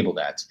to enable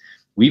that.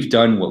 We've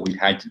done what we've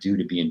had to do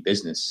to be in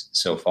business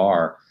so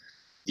far,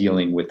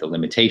 dealing with the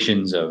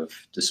limitations of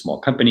the small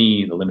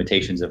company, the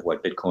limitations of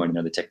what Bitcoin and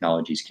other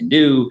technologies can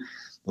do,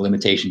 the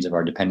limitations of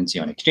our dependency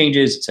on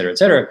exchanges, et cetera, et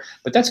cetera.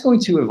 But that's going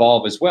to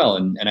evolve as well.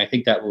 And I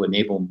think that will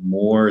enable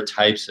more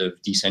types of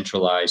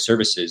decentralized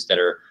services that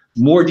are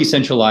more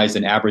decentralized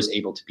than Abra is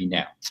able to be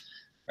now,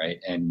 right?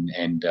 I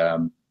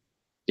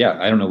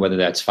don't know whether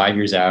that's 5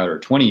 years out or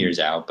 20 years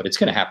out, but it's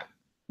going to happen.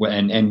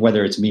 And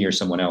whether it's me or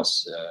someone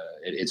else,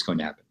 it's going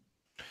to happen.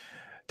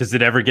 Does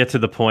it ever get to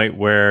the point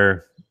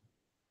where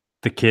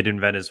the kid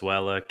in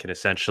Venezuela can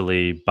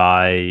essentially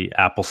buy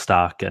Apple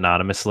stock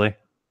anonymously?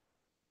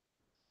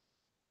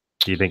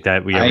 Do you think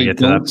that we ever get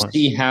to that point? I don't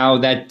see how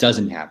that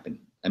doesn't happen.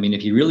 I mean,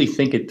 if you really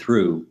think it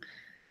through,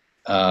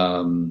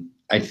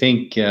 I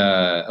think,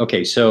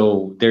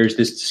 so there's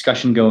this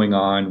discussion going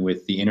on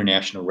with the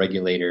international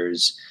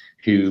regulators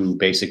who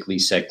basically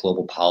set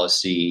global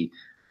policy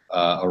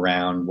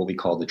around what we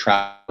call the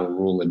travel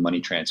rule and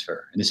money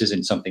transfer. And this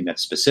isn't something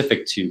that's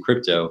specific to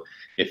crypto.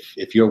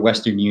 If you're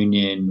Western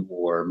Union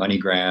or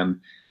MoneyGram,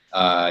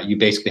 you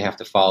basically have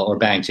to follow, or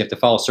banks, you have to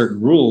follow certain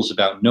rules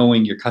about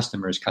knowing your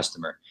customer's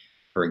customer,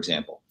 for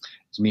example.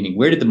 So meaning,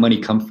 where did the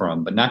money come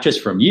from? But not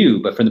just from you,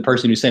 but from the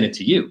person who sent it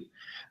to you,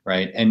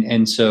 right?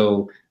 And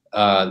so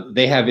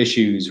they have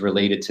issues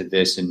related to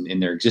this in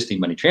their existing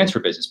money transfer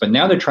business. But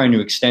now they're trying to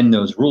extend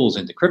those rules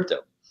into crypto,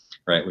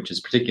 right? Which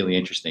is particularly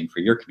interesting for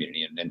your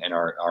community and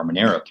our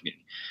Monero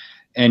community.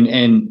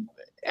 And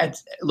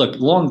look,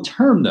 long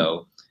term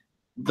though,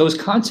 those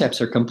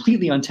concepts are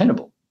completely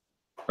untenable,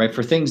 right?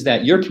 For things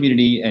that your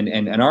community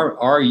and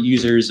our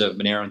users of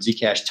Monero and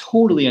Zcash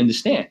totally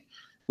understand,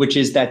 which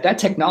is that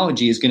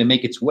technology is going to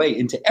make its way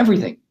into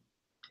everything,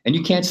 and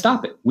you can't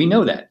stop it. We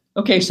know that.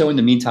 Okay, so in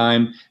the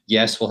meantime,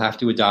 yes, we'll have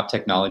to adopt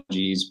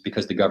technologies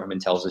because the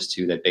government tells us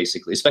to, that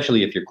basically,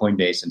 especially if you're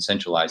Coinbase and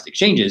centralized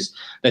exchanges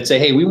that say,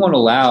 hey, we won't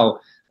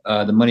allow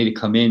the money to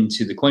come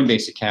into the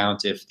Coinbase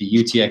account if the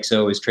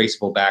UTXO is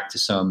traceable back to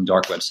some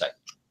dark website,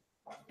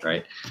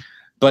 right?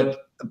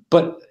 But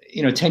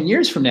 10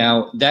 years from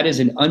now, that is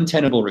an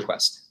untenable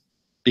request,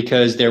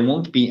 because there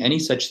won't be any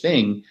such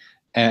thing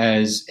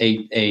as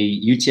a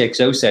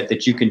UTXO set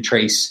that you can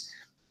trace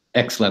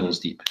X levels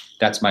deep.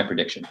 That's my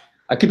prediction.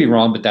 I could be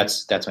wrong, but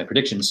that's my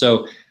prediction.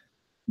 So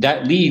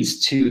that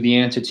leads to the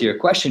answer to your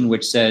question,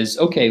 which says,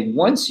 okay,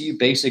 once you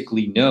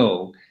basically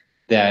know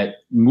that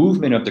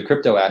movement of the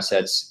crypto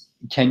assets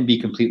can be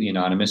completely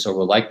anonymous or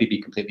will likely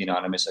be completely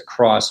anonymous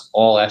across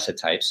all asset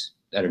types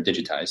that are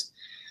digitized,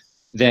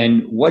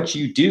 then what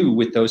you do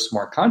with those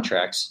smart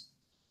contracts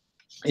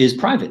is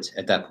private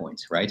at that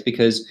point, right?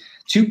 Because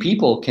two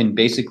people can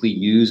basically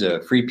use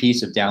a free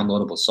piece of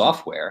downloadable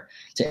software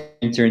to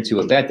enter into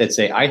a bet that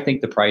say,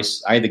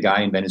 the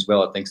guy in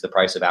Venezuela thinks the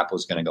price of Apple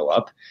is going to go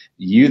up.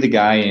 You, the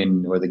guy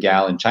or the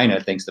gal in China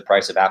thinks the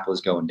price of Apple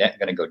is going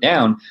to go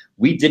down.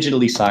 We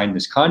digitally sign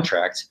this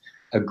contract,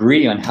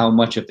 agree on how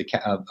much of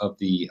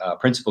the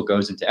principal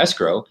goes into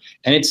escrow,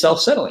 and it's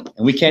self-settling.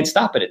 And we can't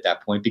stop it at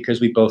that point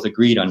because we both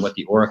agreed on what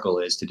the oracle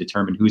is to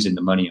determine who's in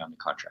the money on the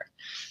contract.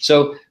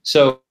 So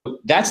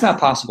that's not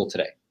possible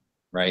today,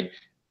 right?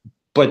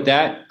 But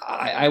that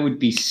I would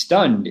be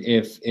stunned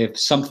if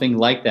something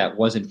like that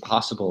wasn't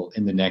possible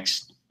in the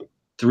next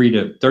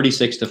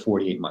 36 to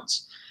 48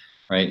 months,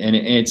 right? And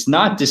it's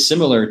not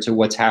dissimilar to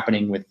what's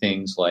happening with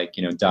things like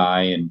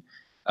DAI and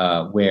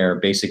where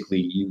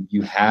basically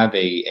you have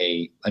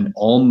an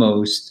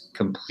almost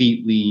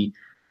completely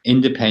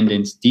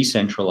independent,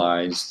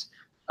 decentralized,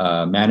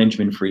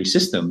 management-free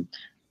system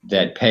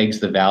that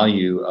pegs the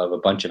value of a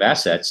bunch of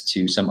assets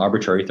to some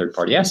arbitrary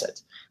third-party asset,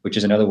 which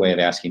is another way of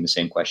asking the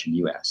same question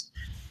you asked.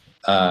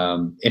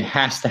 It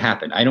has to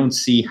happen. I don't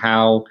see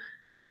how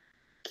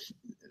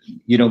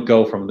you don't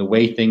go from the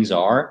way things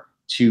are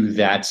to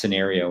that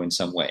scenario in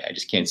some way. I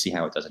just can't see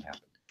how it doesn't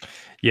happen.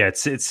 Yeah,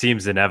 it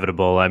seems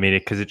inevitable. I mean,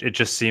 because it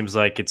just seems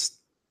like it's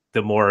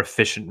the more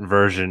efficient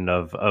version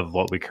of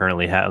what we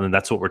currently have, and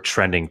that's what we're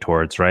trending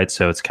towards, right?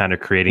 So it's kind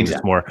of creating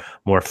this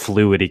more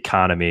fluid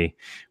economy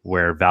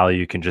where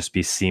value can just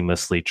be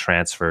seamlessly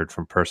transferred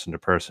from person to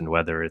person,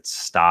 whether it's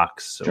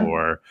stocks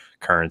or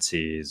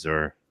currencies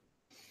or.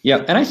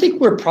 Yeah, and I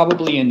think we're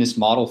probably in this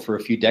model for a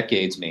few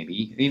decades,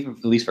 maybe even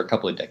at least for a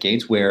couple of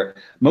decades, where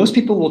most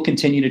people will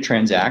continue to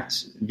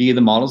transact via the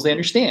models they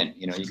understand.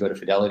 You go to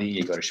Fidelity,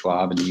 you go to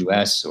Schwab in the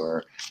U.S.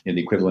 or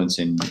the equivalents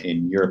in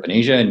Europe and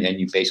Asia, and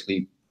you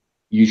basically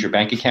use your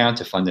bank account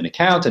to fund an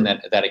account, and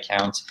that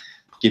account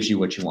gives you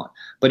what you want.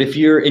 But if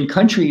you're in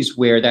countries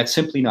where that's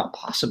simply not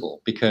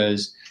possible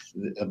because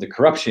of the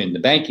corruption, the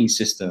banking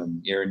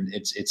system,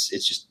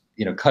 it's just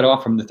cut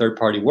off from the third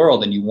party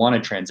world, and you want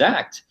to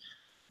transact,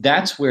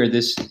 that's where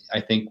this,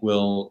 I think,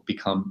 will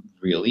become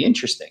really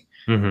interesting.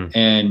 Mm-hmm.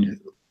 And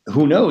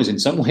who knows? In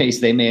some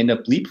ways, they may end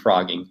up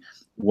leapfrogging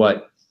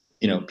what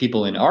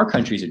people in our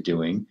countries are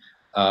doing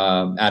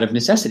out of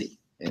necessity,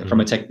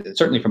 mm-hmm.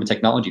 Certainly from a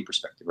technology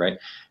perspective, right?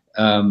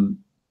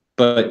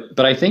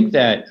 But I think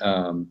that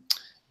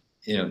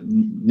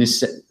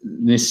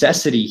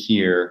necessity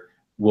here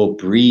will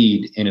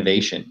breed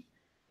innovation,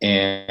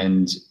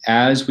 and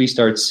as we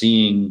start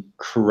seeing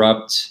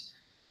corrupt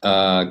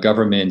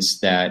governments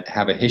that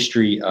have a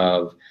history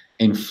of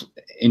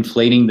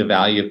inflating the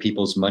value of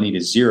people's money to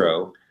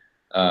zero,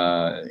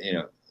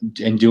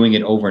 and doing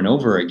it over and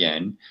over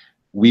again,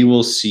 we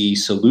will see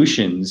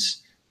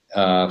solutions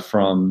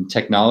from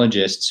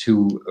technologists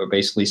who are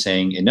basically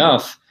saying,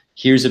 enough.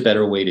 Here's a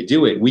better way to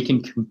do it. We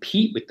can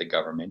compete with the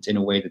government in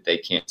a way that they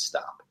can't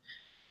stop.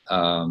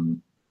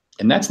 And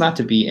that's not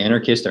to be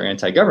anarchist or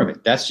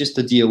anti-government. That's just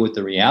to deal with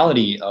the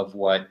reality of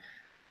what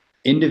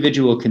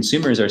individual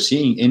consumers are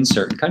seeing in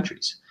certain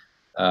countries.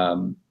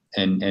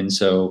 And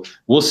so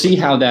we'll see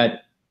how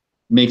that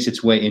makes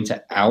its way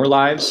into our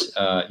lives,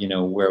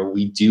 where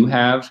we do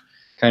have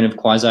kind of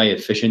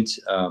quasi-efficient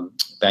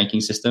banking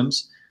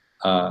systems.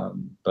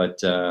 But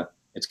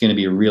it's going to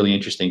be a really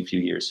interesting few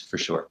years for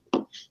sure.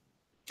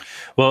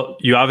 Well,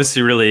 you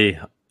obviously really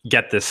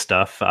get this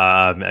stuff.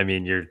 I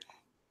mean, you're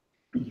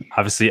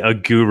obviously a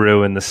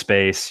guru in the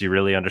space. You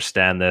really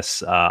understand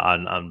this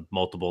on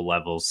multiple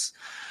levels.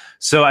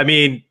 So, I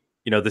mean,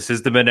 this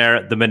is the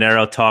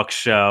Monero Talk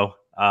Show.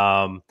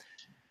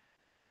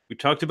 We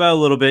talked about it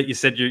a little bit. You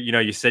said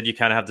you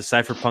kind of have the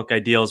cypherpunk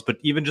ideals, but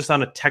even just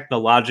on a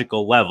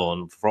technological level,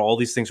 and for all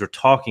these things we're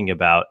talking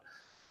about,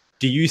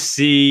 do you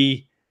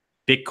see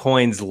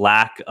Bitcoin's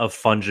lack of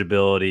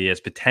fungibility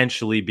as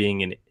potentially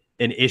being an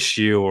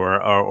issue or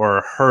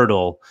a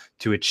hurdle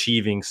to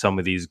achieving some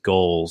of these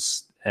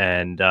goals,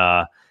 and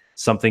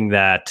something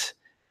that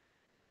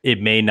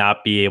it may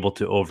not be able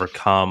to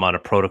overcome on a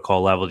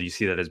protocol level? Do you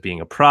see that as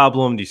being a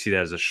problem? Do you see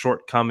that as a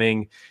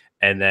shortcoming?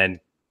 And then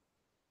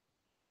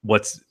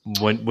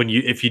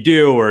if you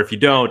do, or if you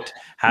don't,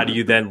 how do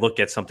you then look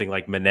at something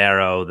like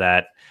Monero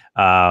that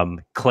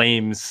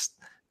claims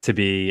to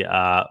be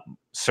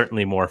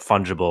certainly more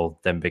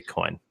fungible than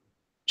Bitcoin?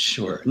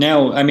 Sure.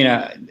 Now, I mean,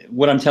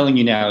 what I'm telling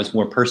you now is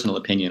more personal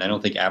opinion. I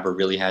don't think Abra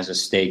really has a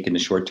stake in the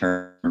short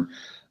term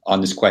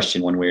on this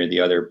question one way or the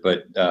other.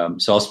 But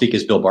so I'll speak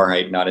as Bill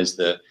Barhydt, not as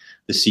the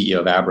CEO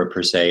of Abra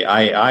per se.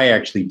 I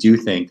actually do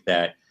think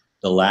that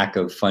the lack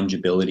of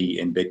fungibility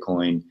in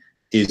Bitcoin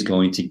is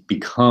going to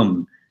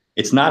become,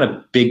 it's not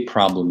a big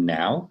problem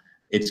now.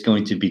 It's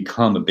going to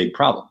become a big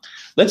problem.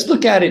 Let's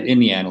look at it in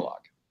the analog.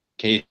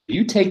 Okay, if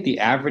you take the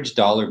average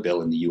dollar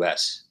bill in the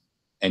US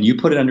and you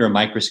put it under a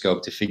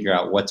microscope to figure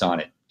out what's on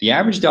it. The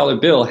average dollar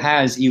bill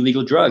has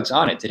illegal drugs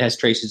on it. It has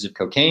traces of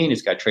cocaine.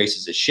 It's got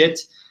traces of shit.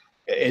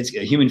 It's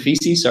human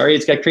feces. Sorry.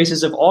 It's got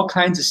traces of all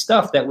kinds of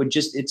stuff that would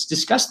it's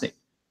disgusting.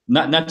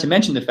 Not to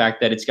mention the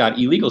fact that it's got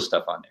illegal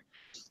stuff on there.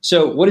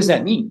 So what does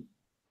that mean?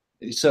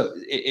 So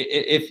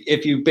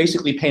if you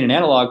basically paint an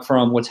analog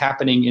from what's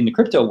happening in the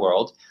crypto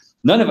world,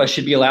 none of us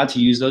should be allowed to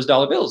use those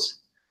dollar bills,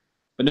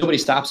 but nobody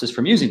stops us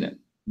from using them.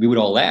 We would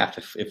all laugh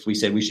if we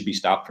said we should be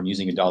stopped from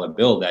using a dollar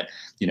bill that,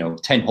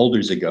 10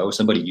 holders ago,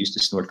 somebody used to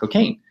snort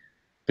cocaine,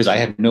 because I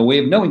have no way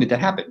of knowing that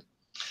happened.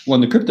 Well,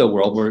 in the crypto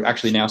world, we're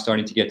actually now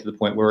starting to get to the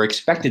point where we're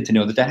expected to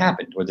know that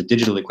happened, or the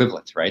digital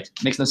equivalent, right?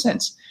 It makes no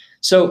sense.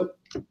 So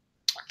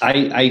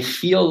I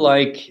feel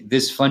like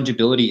this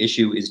fungibility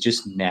issue is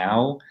just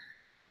now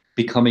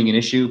becoming an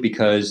issue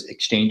because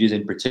exchanges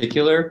in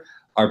particular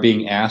are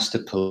being asked to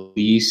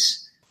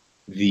police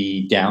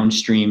the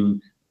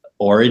downstream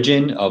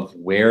origin of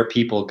where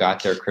people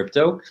got their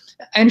crypto.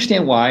 I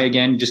understand why,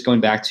 again, just going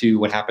back to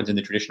what happens in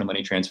the traditional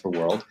money transfer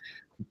world.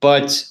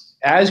 But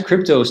as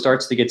crypto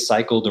starts to get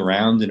cycled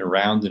around and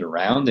around and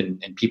around,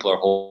 and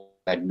people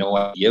had no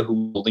idea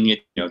who's holding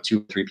it, 2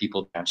 or 3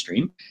 people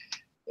downstream,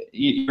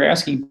 you're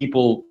asking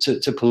people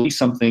to police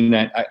something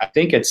that I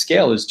think at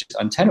scale is just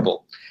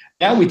untenable.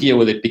 Now we deal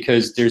with it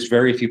because there's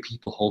very few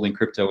people holding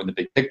crypto in the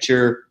big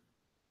picture.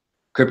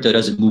 Crypto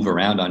doesn't move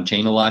around on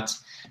chain a lot.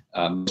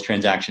 Most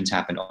transactions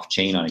happen off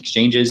chain on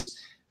exchanges,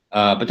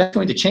 but that's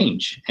going to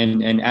change.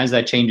 And as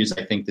that changes,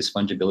 I think this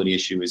fungibility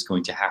issue is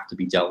going to have to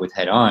be dealt with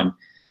head on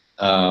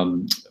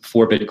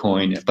for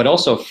Bitcoin, but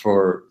also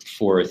for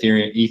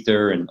Ethereum,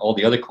 Ether, and all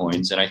the other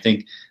coins. And I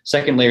think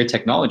second layer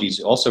technologies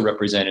also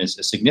represent a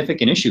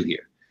significant issue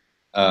here.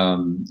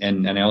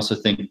 And I also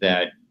think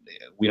that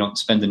we don't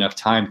spend enough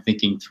time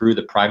thinking through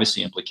the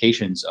privacy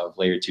implications of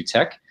layer 2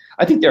 tech.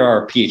 I think there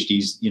are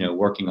PhDs,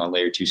 working on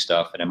layer 2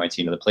 stuff at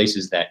MIT and other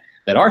places that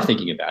are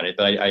thinking about it.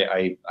 But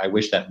I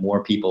wish that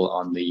more people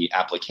on the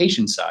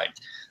application side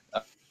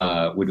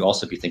would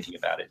also be thinking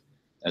about it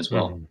as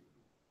well. Mm-hmm.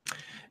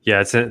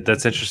 Yeah,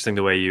 that's interesting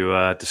the way you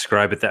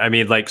describe it. I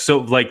mean,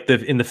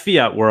 in the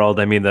fiat world,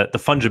 I mean, the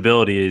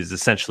fungibility is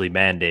essentially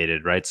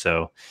mandated, right?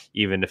 So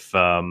even if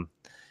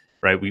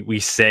we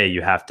say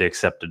you have to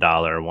accept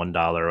 $1 or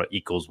 $1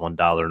 equals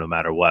 $1 no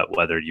matter what,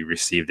 whether you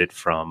received it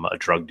from a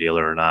drug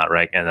dealer or not,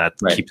 right? And that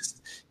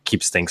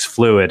keeps things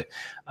fluid.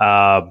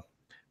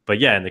 But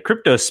yeah, in the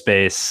crypto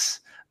space,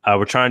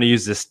 we're trying to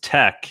use this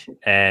tech,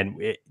 and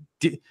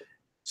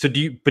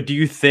do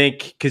you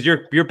think, because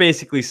you're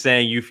basically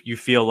saying you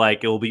feel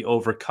like it will be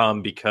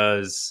overcome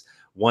because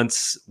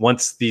once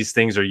these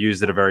things are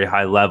used at a very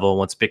high level,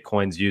 once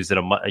Bitcoin's used at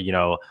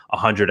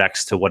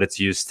 100x to what it's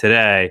used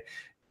today,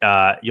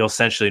 you'll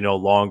essentially no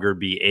longer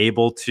be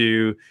able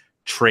to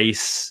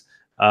trace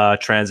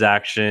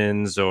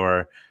transactions,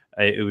 or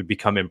it would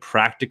become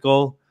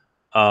impractical.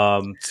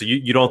 So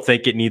you don't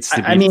think it needs to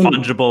be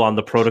fungible on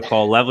the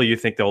protocol level? You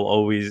think they'll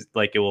always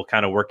it will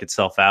kind of work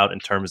itself out in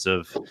terms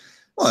of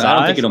size? I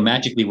don't think it'll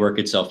magically work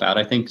itself out.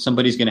 I think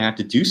somebody's going to have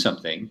to do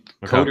something.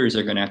 Okay. Coders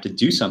are going to have to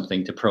do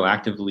something to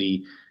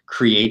proactively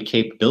create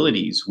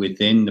capabilities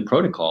within the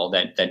protocol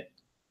that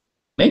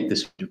make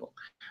this fungible.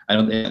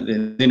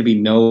 There's going to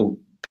be no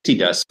pixie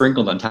dust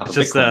sprinkled on top of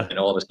Bitcoin and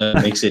all of a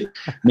sudden makes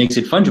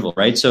it fungible,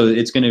 right? So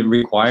it's going to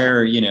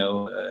require,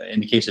 in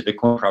the case of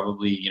Bitcoin,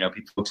 probably,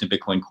 folks in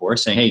Bitcoin Core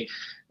saying, hey,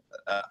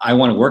 I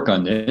want to work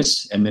on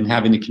this, and then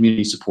having the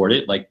community support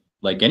it, like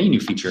any new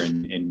feature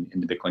in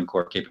the Bitcoin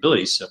Core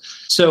capabilities.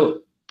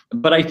 So,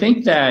 but I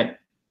think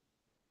that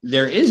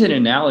there is an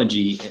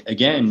analogy,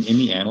 again, in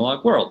the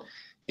analog world.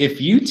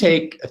 If you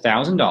take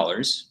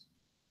 $1,000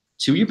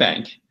 to your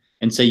bank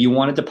and say you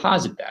want to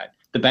deposit that,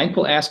 the bank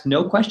will ask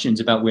no questions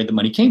about where the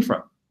money came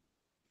from.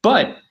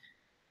 But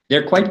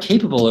they're quite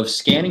capable of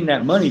scanning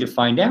that money to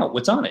find out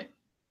what's on it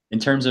in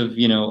terms of,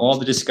 all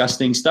the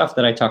disgusting stuff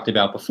that I talked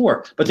about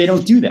before. But they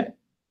don't do that,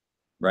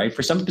 right?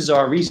 For some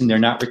bizarre reason, they're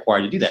not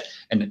required to do that.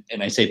 And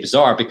I say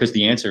bizarre because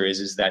the answer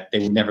is that they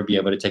will never be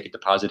able to take a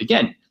deposit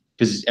again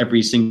because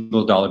every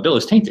single dollar bill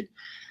is tainted.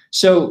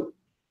 So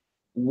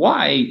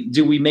why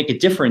do we make a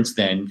difference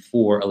then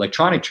for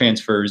electronic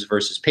transfers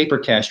versus paper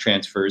cash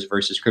transfers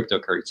versus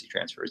cryptocurrency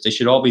transfers? They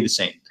should all be the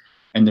same.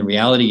 And the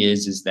reality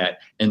is that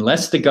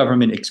unless the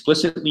government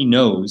explicitly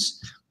knows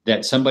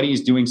that somebody is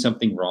doing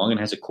something wrong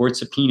and has a court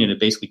subpoena to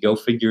basically go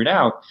figure it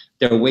out,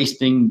 they're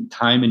wasting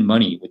time and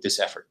money with this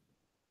effort,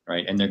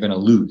 right? And they're going to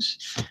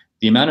lose.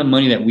 The amount of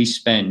money that we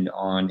spend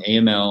on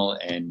AML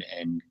and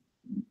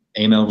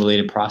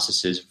AML-related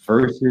processes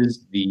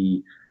versus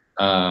the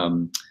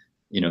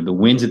the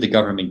wins that the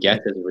government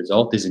gets as a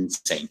result is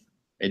insane.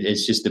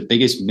 It's just the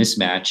biggest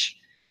mismatch.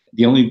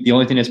 The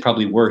only thing that's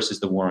probably worse is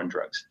the war on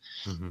drugs.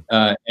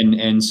 Mm-hmm.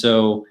 And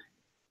so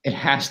it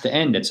has to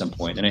end at some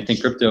point. And I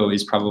think crypto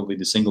is probably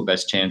the single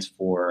best chance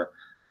for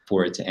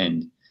it to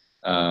end.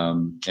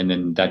 And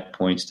then that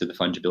points to the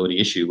fungibility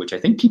issue, which I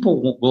think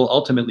people will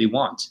ultimately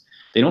want.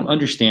 They don't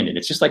understand it.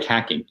 It's just like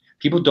hacking.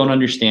 People don't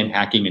understand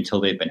hacking until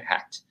they've been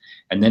hacked.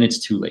 And then it's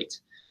too late.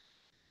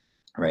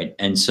 right?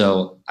 And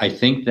so I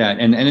think that,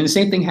 and then the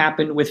same thing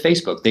happened with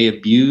Facebook. They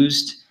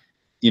abused,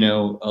 a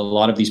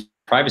lot of these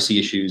privacy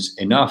issues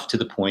enough to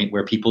the point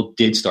where people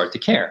did start to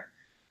care.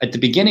 At the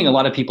beginning, a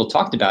lot of people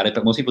talked about it,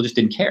 but most people just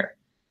didn't care,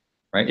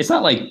 right? It's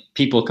not like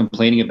people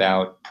complaining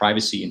about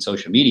privacy in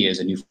social media is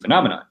a new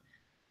phenomenon.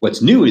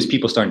 What's new is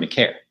people starting to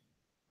care,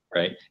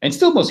 right? And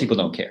still, most people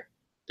don't care.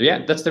 So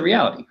yeah, that's the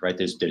reality, right?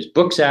 There's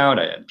books out,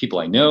 people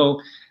I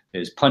know,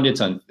 there's pundits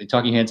on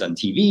talking heads on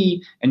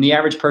TV, and the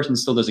average person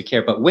still doesn't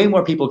care, but way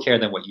more people care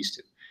than what used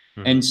to.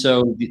 And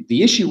so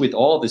the issue with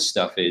all this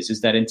stuff is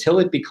that until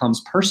it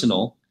becomes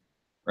personal,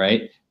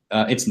 right,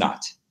 it's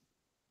not.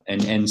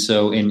 And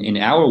so in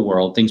our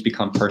world, things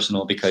become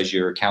personal because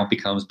your account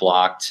becomes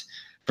blocked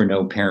for no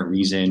apparent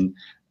reason.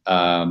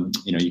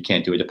 You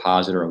can't do a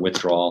deposit or a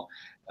withdrawal,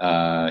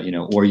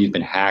 or you've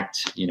been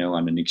hacked,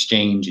 on an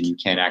exchange and you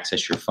can't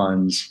access your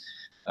funds,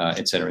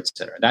 et cetera, et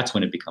cetera. That's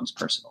when it becomes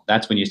personal.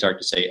 That's when you start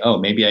to say, oh,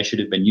 maybe I should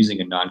have been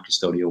using a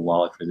non-custodial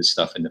wallet for this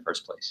stuff in the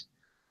first place.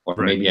 Or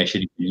maybe I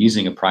should be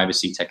using a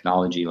privacy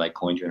technology like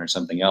CoinJoin or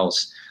something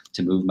else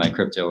to move my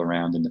crypto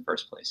around in the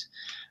first place.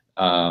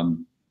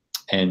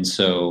 And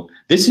so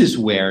this is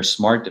where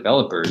smart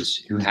developers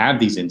who have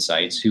these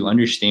insights, who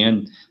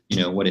understand,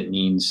 what it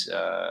means,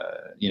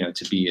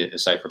 to be a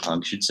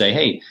cypherpunk should say,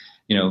 hey,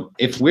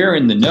 if we're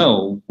in the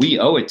know, we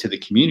owe it to the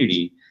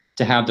community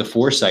to have the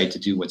foresight to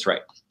do what's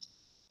right.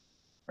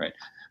 Right.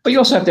 But you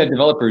also have to have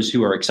developers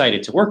who are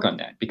excited to work on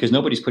that, because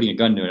nobody's putting a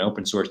gun to an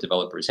open source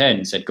developer's head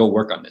and said, go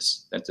work on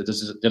this. That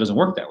doesn't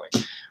work that way.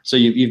 So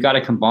you've got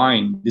to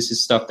combine, this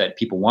is stuff that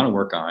people want to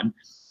work on,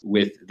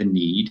 with the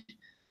need,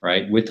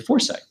 right, with the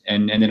foresight.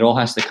 And it all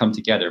has to come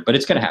together. But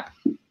it's going to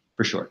happen,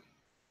 for sure.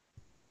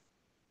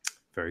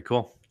 Very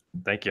cool.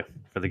 Thank you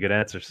for the good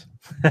answers.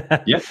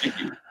 Yeah, thank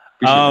you.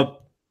 Let's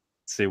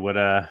see what.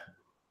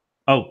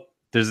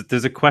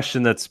 There's a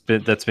question that's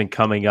been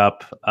coming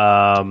up.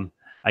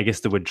 I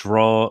guess the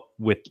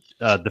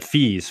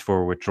fees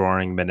for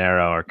withdrawing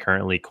Monero are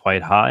currently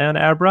quite high on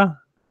Abra.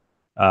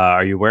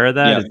 Are you aware of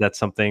that? Yeah. Is that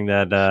something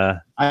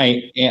that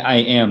I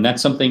am?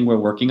 That's something we're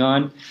working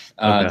on.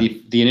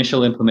 Okay. The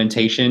initial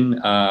implementation,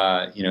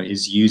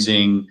 is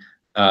using.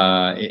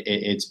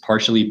 It's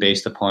partially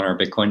based upon our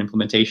Bitcoin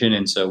implementation,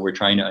 and so we're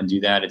trying to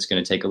undo that. It's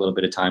going to take a little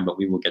bit of time, but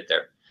we will get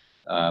there.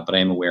 But I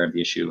am aware of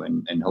the issue,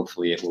 and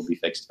hopefully it will be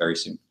fixed very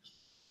soon.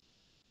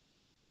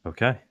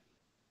 Okay.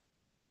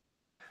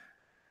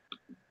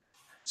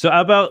 So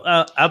how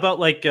about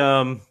like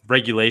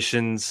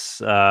regulations?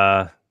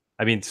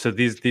 So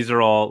these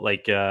are all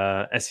like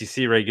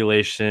SEC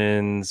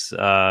regulations,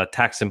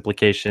 tax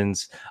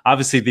implications.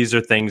 Obviously, these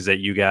are things that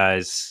you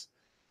guys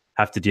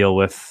have to deal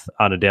with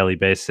on a daily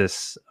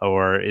basis.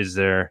 Or is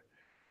there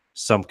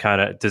some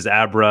kind of, is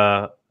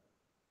Abra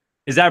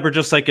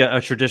just like a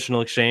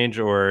traditional exchange,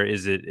 or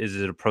is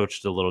it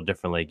approached a little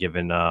differently,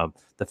 given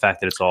the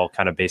fact that it's all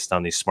kind of based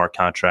on these smart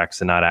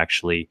contracts and not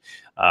actually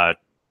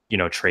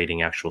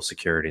trading actual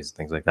securities and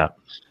things like that?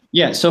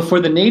 Yeah. So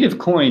for the native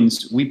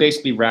coins, we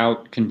basically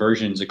route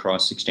conversions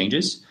across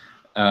exchanges.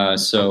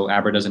 So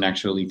Abra doesn't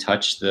actually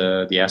touch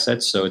the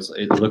assets. So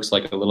it looks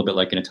like a little bit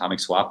like an atomic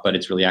swap, but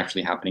it's really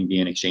actually happening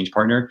via an exchange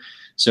partner.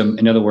 So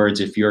in other words,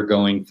 if you're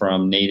going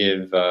from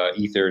native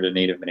Ether to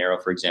native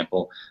Monero, for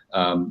example,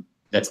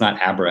 that's not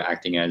Abra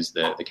acting as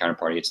the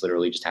counterparty. It's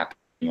literally just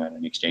happening on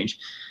an exchange.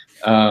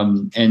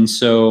 And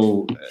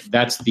so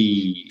that's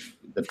the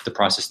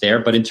process there.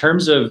 But in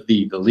terms of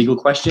the legal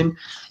question,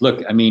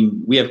 look, I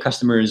mean, we have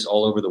customers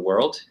all over the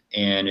world,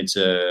 and it's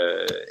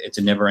a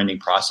never-ending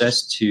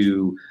process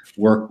to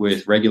work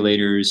with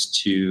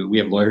regulators. We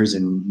have lawyers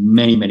in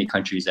many, many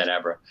countries at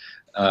Abra,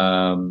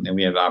 and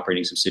we have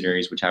operating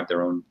subsidiaries which have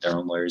their own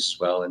lawyers as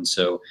well. And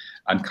so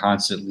I'm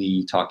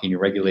constantly talking to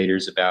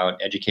regulators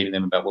about educating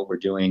them about what we're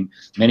doing.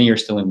 Many are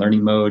still in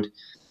learning mode.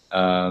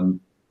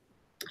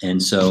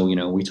 And so,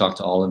 we talk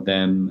to all of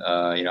them.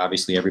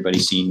 Obviously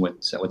everybody's seeing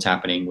what's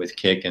happening with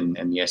Kik and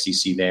the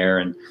SEC there.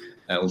 And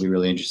it will be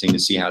really interesting to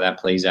see how that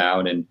plays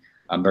out. And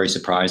I'm very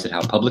surprised at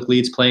how publicly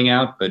it's playing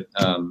out. But,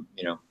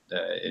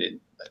 it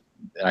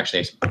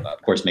actually,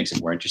 of course, makes it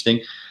more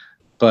interesting.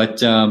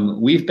 But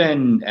we've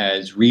been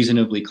as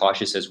reasonably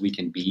cautious as we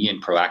can be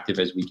and proactive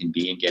as we can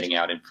be in getting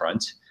out in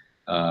front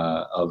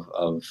of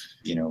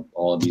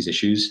all of these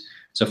issues.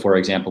 So, for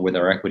example, with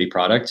our equity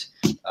product,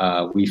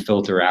 we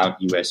filter out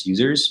U.S.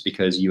 users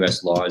because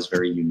U.S. law is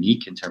very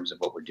unique in terms of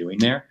what we're doing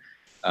there.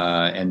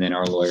 And then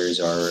our lawyers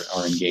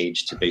are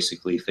engaged to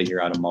basically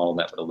figure out a model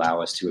that would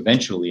allow us to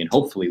eventually and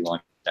hopefully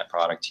launch that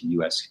product to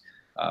U.S.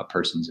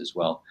 Persons as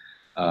well.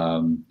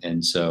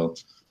 And so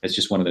it's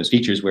just one of those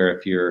features where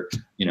if you're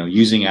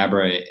using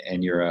Abra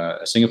and you're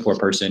a Singapore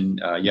person,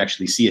 you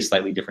actually see a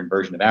slightly different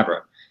version of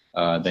Abra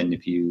than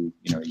if a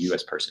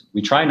U.S. person.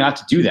 We try not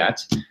to do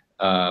that.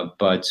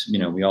 But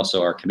we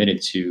also are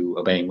committed to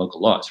obeying local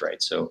laws,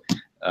 right? So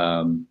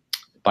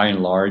by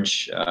and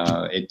large,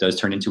 it does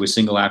turn into a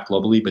single app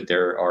globally, but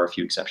there are a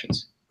few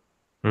exceptions.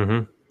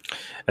 Mm-hmm.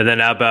 And then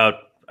how about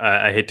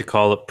I hate to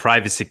call it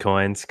privacy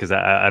coins because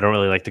I don't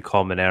really like to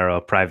call Monero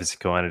a privacy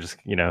coin. I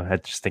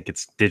just think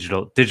it's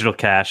digital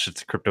cash.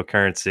 It's a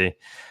cryptocurrency.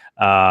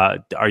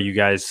 Are you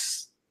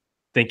guys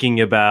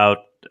thinking about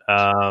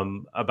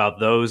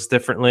those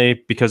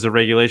differently because of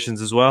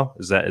regulations as well?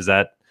 Is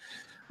that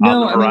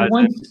no? I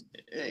mean,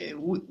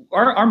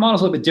 our model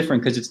is a little bit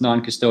different because it's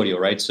non-custodial,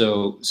 right?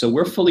 So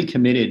we're fully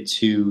committed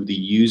to the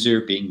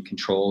user being in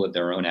control of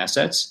their own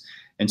assets.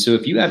 And so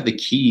if you have the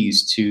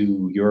keys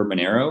to your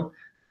Monero,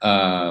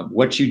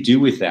 what you do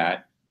with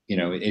that,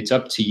 it's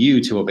up to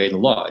you to obey the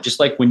law. Just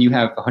like when you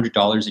have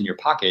 $100 in your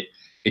pocket,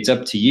 it's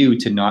up to you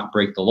to not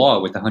break the law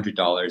with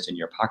 $100 in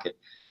your pocket.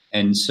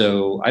 And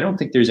so I don't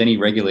think there's any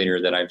regulator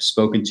that I've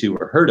spoken to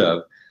or heard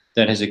of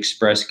that has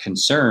expressed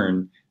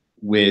concern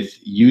with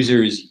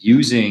users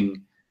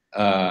using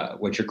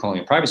what you're calling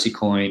a privacy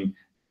coin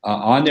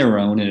on their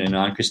own in a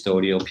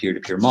non-custodial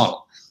peer-to-peer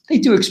model. They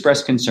do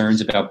express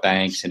concerns about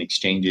banks and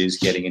exchanges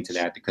getting into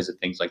that because of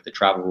things like the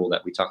travel rule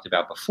that we talked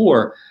about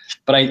before.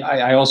 But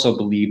I also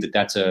believe that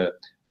that's a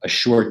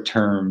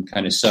short-term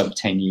kind of sub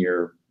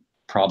 10-year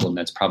problem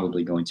that's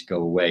probably going to go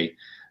away.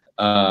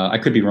 I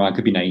could be wrong,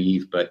 could be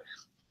naive, but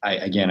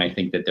I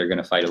think that they're going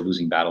to fight a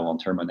losing battle long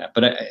term on that.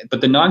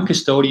 But the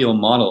non-custodial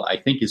model, I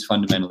think, is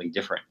fundamentally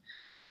different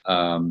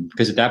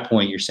because at that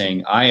point you're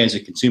saying I, as a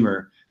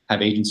consumer,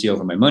 have agency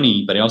over my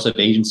money, but I also have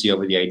agency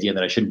over the idea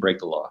that I shouldn't break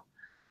the law.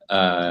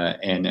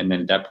 And then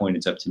at that point,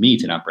 it's up to me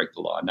to not break the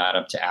law, not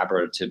up to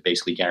Abra to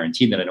basically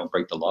guarantee that I don't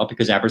break the law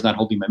because Abra's not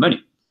holding my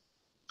money.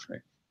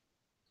 Right.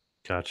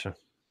 Gotcha.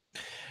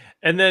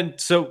 And then,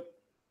 so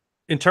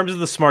in terms of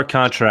the smart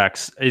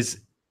contracts,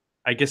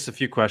 I guess a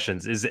few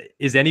questions.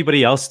 Is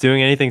anybody else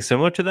doing anything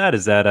similar to that?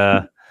 Is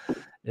that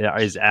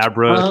is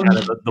Abra kind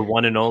of the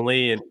one and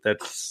only? And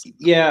that's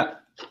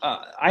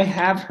I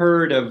have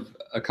heard of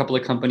a couple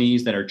of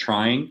companies that are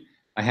trying.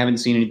 I haven't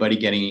seen anybody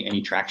getting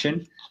any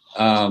traction.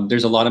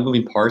 There's a lot of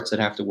moving parts that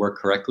have to work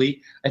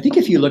correctly. I think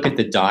if you look at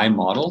the DAI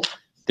model,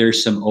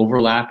 there's some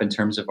overlap in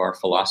terms of our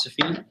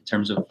philosophy, in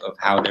terms of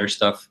how their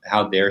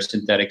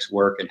synthetics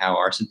work and how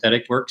our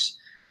synthetic works.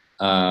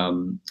 I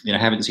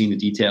haven't seen the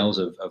details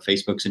of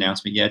Facebook's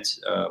announcement yet.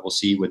 We'll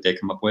see what they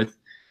come up with.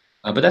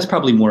 But that's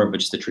probably more of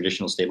just a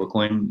traditional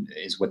stablecoin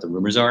is what the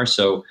rumors are.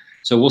 So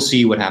we'll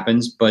see what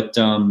happens. But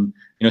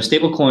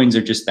stablecoins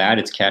are just that.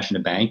 It's cash in a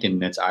bank,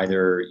 and that's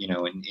either in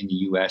the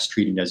U.S.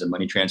 treated as a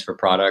money transfer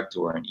product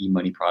or an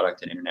e-money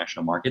product in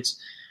international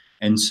markets.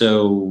 And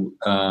so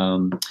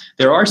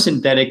there are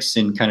synthetics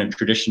in kind of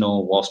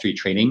traditional Wall Street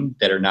trading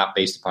that are not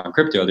based upon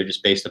crypto. They're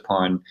just based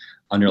upon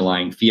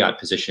underlying fiat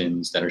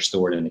positions that are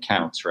stored in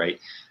accounts, right?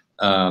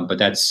 But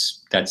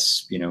that's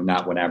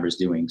not what Abra's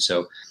doing.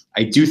 So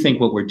I do think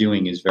what we're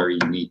doing is very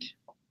unique,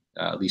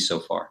 at least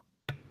so far.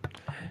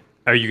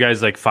 Are you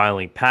guys like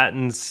filing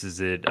patents? Is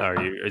it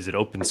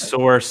open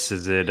source?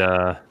 Is it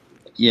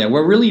Yeah,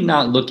 we're really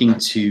not looking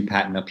to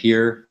patent up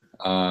here.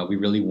 We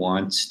really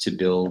want to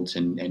build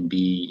and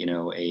be,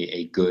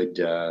 a good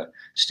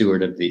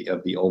steward of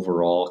the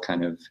overall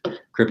kind of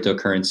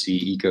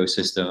cryptocurrency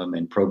ecosystem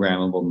and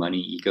programmable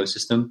money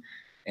ecosystem.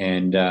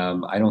 And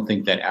I don't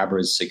think that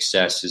Abra's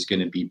success is going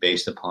to be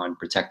based upon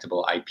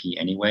protectable IP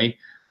anyway.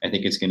 I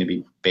think it's going to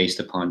be based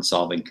upon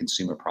solving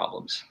consumer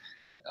problems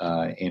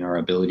and our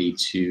ability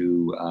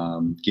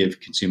to give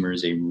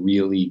consumers a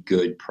really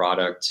good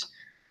product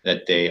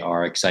that they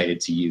are excited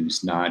to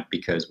use, not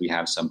because we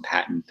have some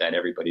patent that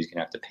everybody's going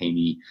to have to pay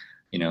me,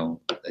 a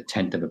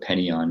tenth of a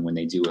penny on when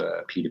they do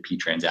a P2P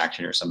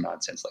transaction or some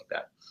nonsense like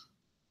that.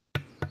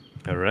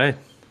 All right.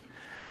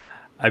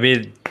 I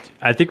mean,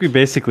 I think we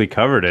basically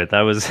covered it.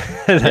 That was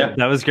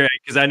that was great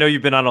because I know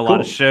you've been on a lot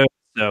of shows,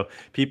 so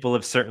people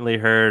have certainly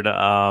heard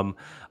a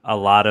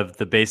lot of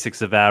the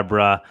basics of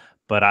Abra.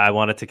 But I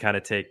wanted to kind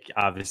of take,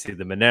 obviously,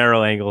 the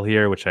Monero angle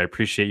here, which I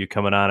appreciate you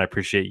coming on. I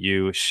appreciate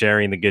you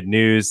sharing the good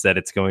news that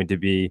it's going to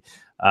be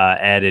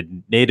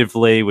added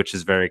natively, which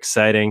is very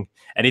exciting.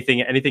 Anything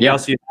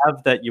else you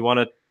have that you want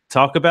to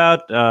talk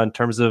about in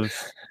terms of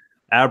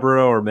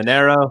Abra or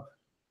Monero?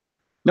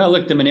 No,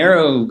 look, the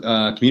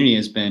Monero community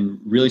has been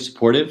really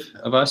supportive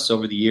of us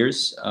over the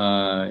years.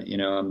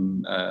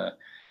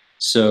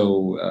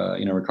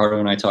 Ricardo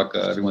and I talk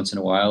every once in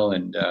a while,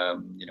 and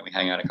we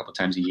hang out a couple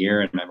times a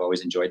year, and I've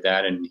always enjoyed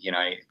that. And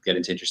I get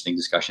into interesting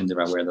discussions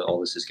about where all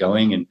this is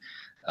going, and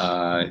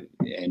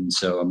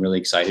so I'm really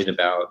excited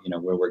about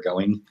where we're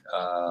going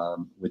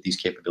with these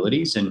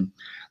capabilities. And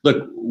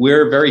look,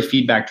 we're a very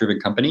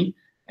feedback-driven company,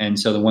 and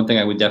so the one thing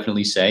I would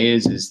definitely say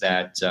is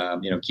that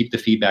keep the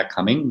feedback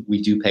coming.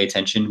 We do pay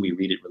attention. We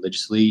read it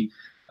religiously,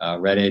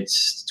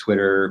 Reddit,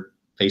 Twitter,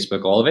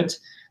 Facebook, all of it.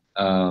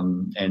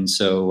 And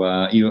so,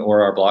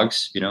 or our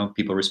blogs,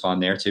 people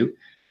respond there too.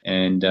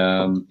 And,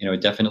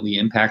 it definitely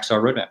impacts our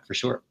roadmap for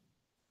sure.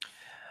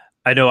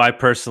 I know I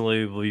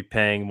personally will be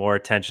paying more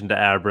attention to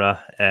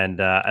Abra, and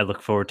I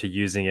look forward to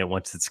using it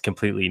once it's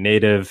completely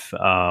native,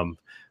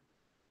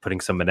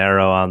 putting some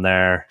Monero on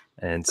there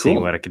and seeing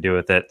what I can do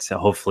with it. So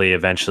hopefully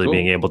eventually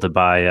being able to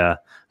buy,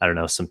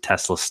 some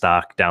Tesla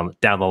stock down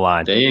the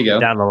line. There you go.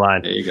 Down the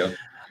line. There you go.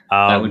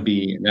 That would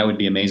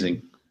be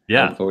amazing.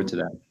 Yeah. look forward to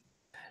that.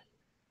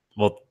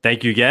 Well,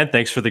 thank you again.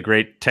 Thanks for the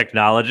great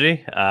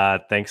technology.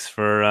 Thanks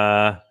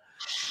for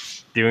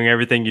doing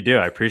everything you do.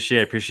 I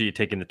appreciate you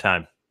taking the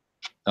time.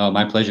 Oh,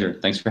 my pleasure.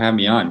 Thanks for having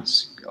me on.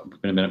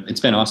 It's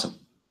been awesome.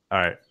 All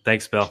right.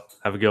 Thanks, Bill.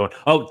 Have a good one.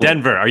 Oh,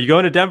 Denver. Are you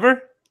going to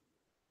Denver?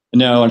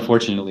 No,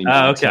 unfortunately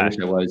not. Oh, okay. I wish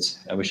I was.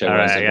 I wish I All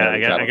was. right, I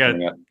got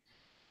coming up.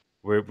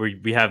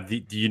 We have the.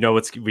 Do you know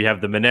we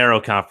have the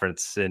Monero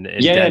conference in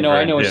yeah, Denver? no,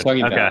 I know what you're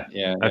talking about. Okay.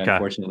 Yeah, okay.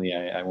 Unfortunately,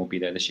 I won't be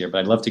there this year, but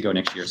I'd love to go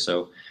next year.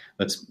 So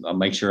I'll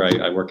make sure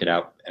I work it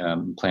out,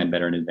 plan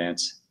better in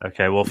advance.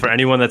 Okay. Well, for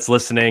anyone that's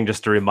listening,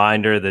 just a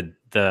reminder that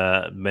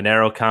the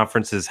Monero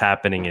conference is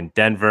happening in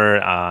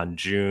Denver on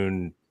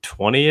June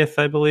 20th,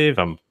 I believe.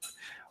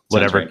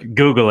 Whatever, right.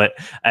 Google it.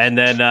 And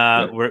then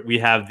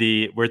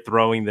we're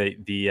throwing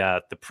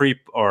the pre,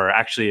 or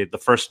actually the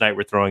first night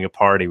we're throwing a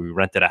party. We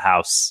rented a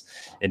house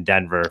in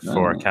Denver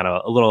for kind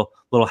of a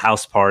little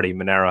house party,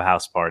 Monero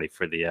house party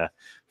for the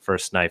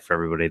first night for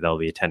everybody that'll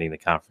be attending the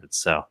conference.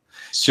 So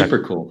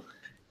super cool.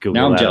 Google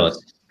now I'm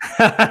jealous.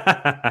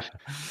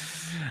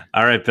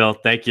 All right, Bill.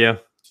 Thank you.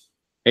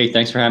 Hey,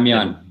 thanks for having me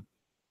on.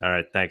 All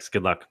right. Thanks.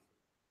 Good luck.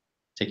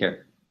 Take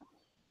care.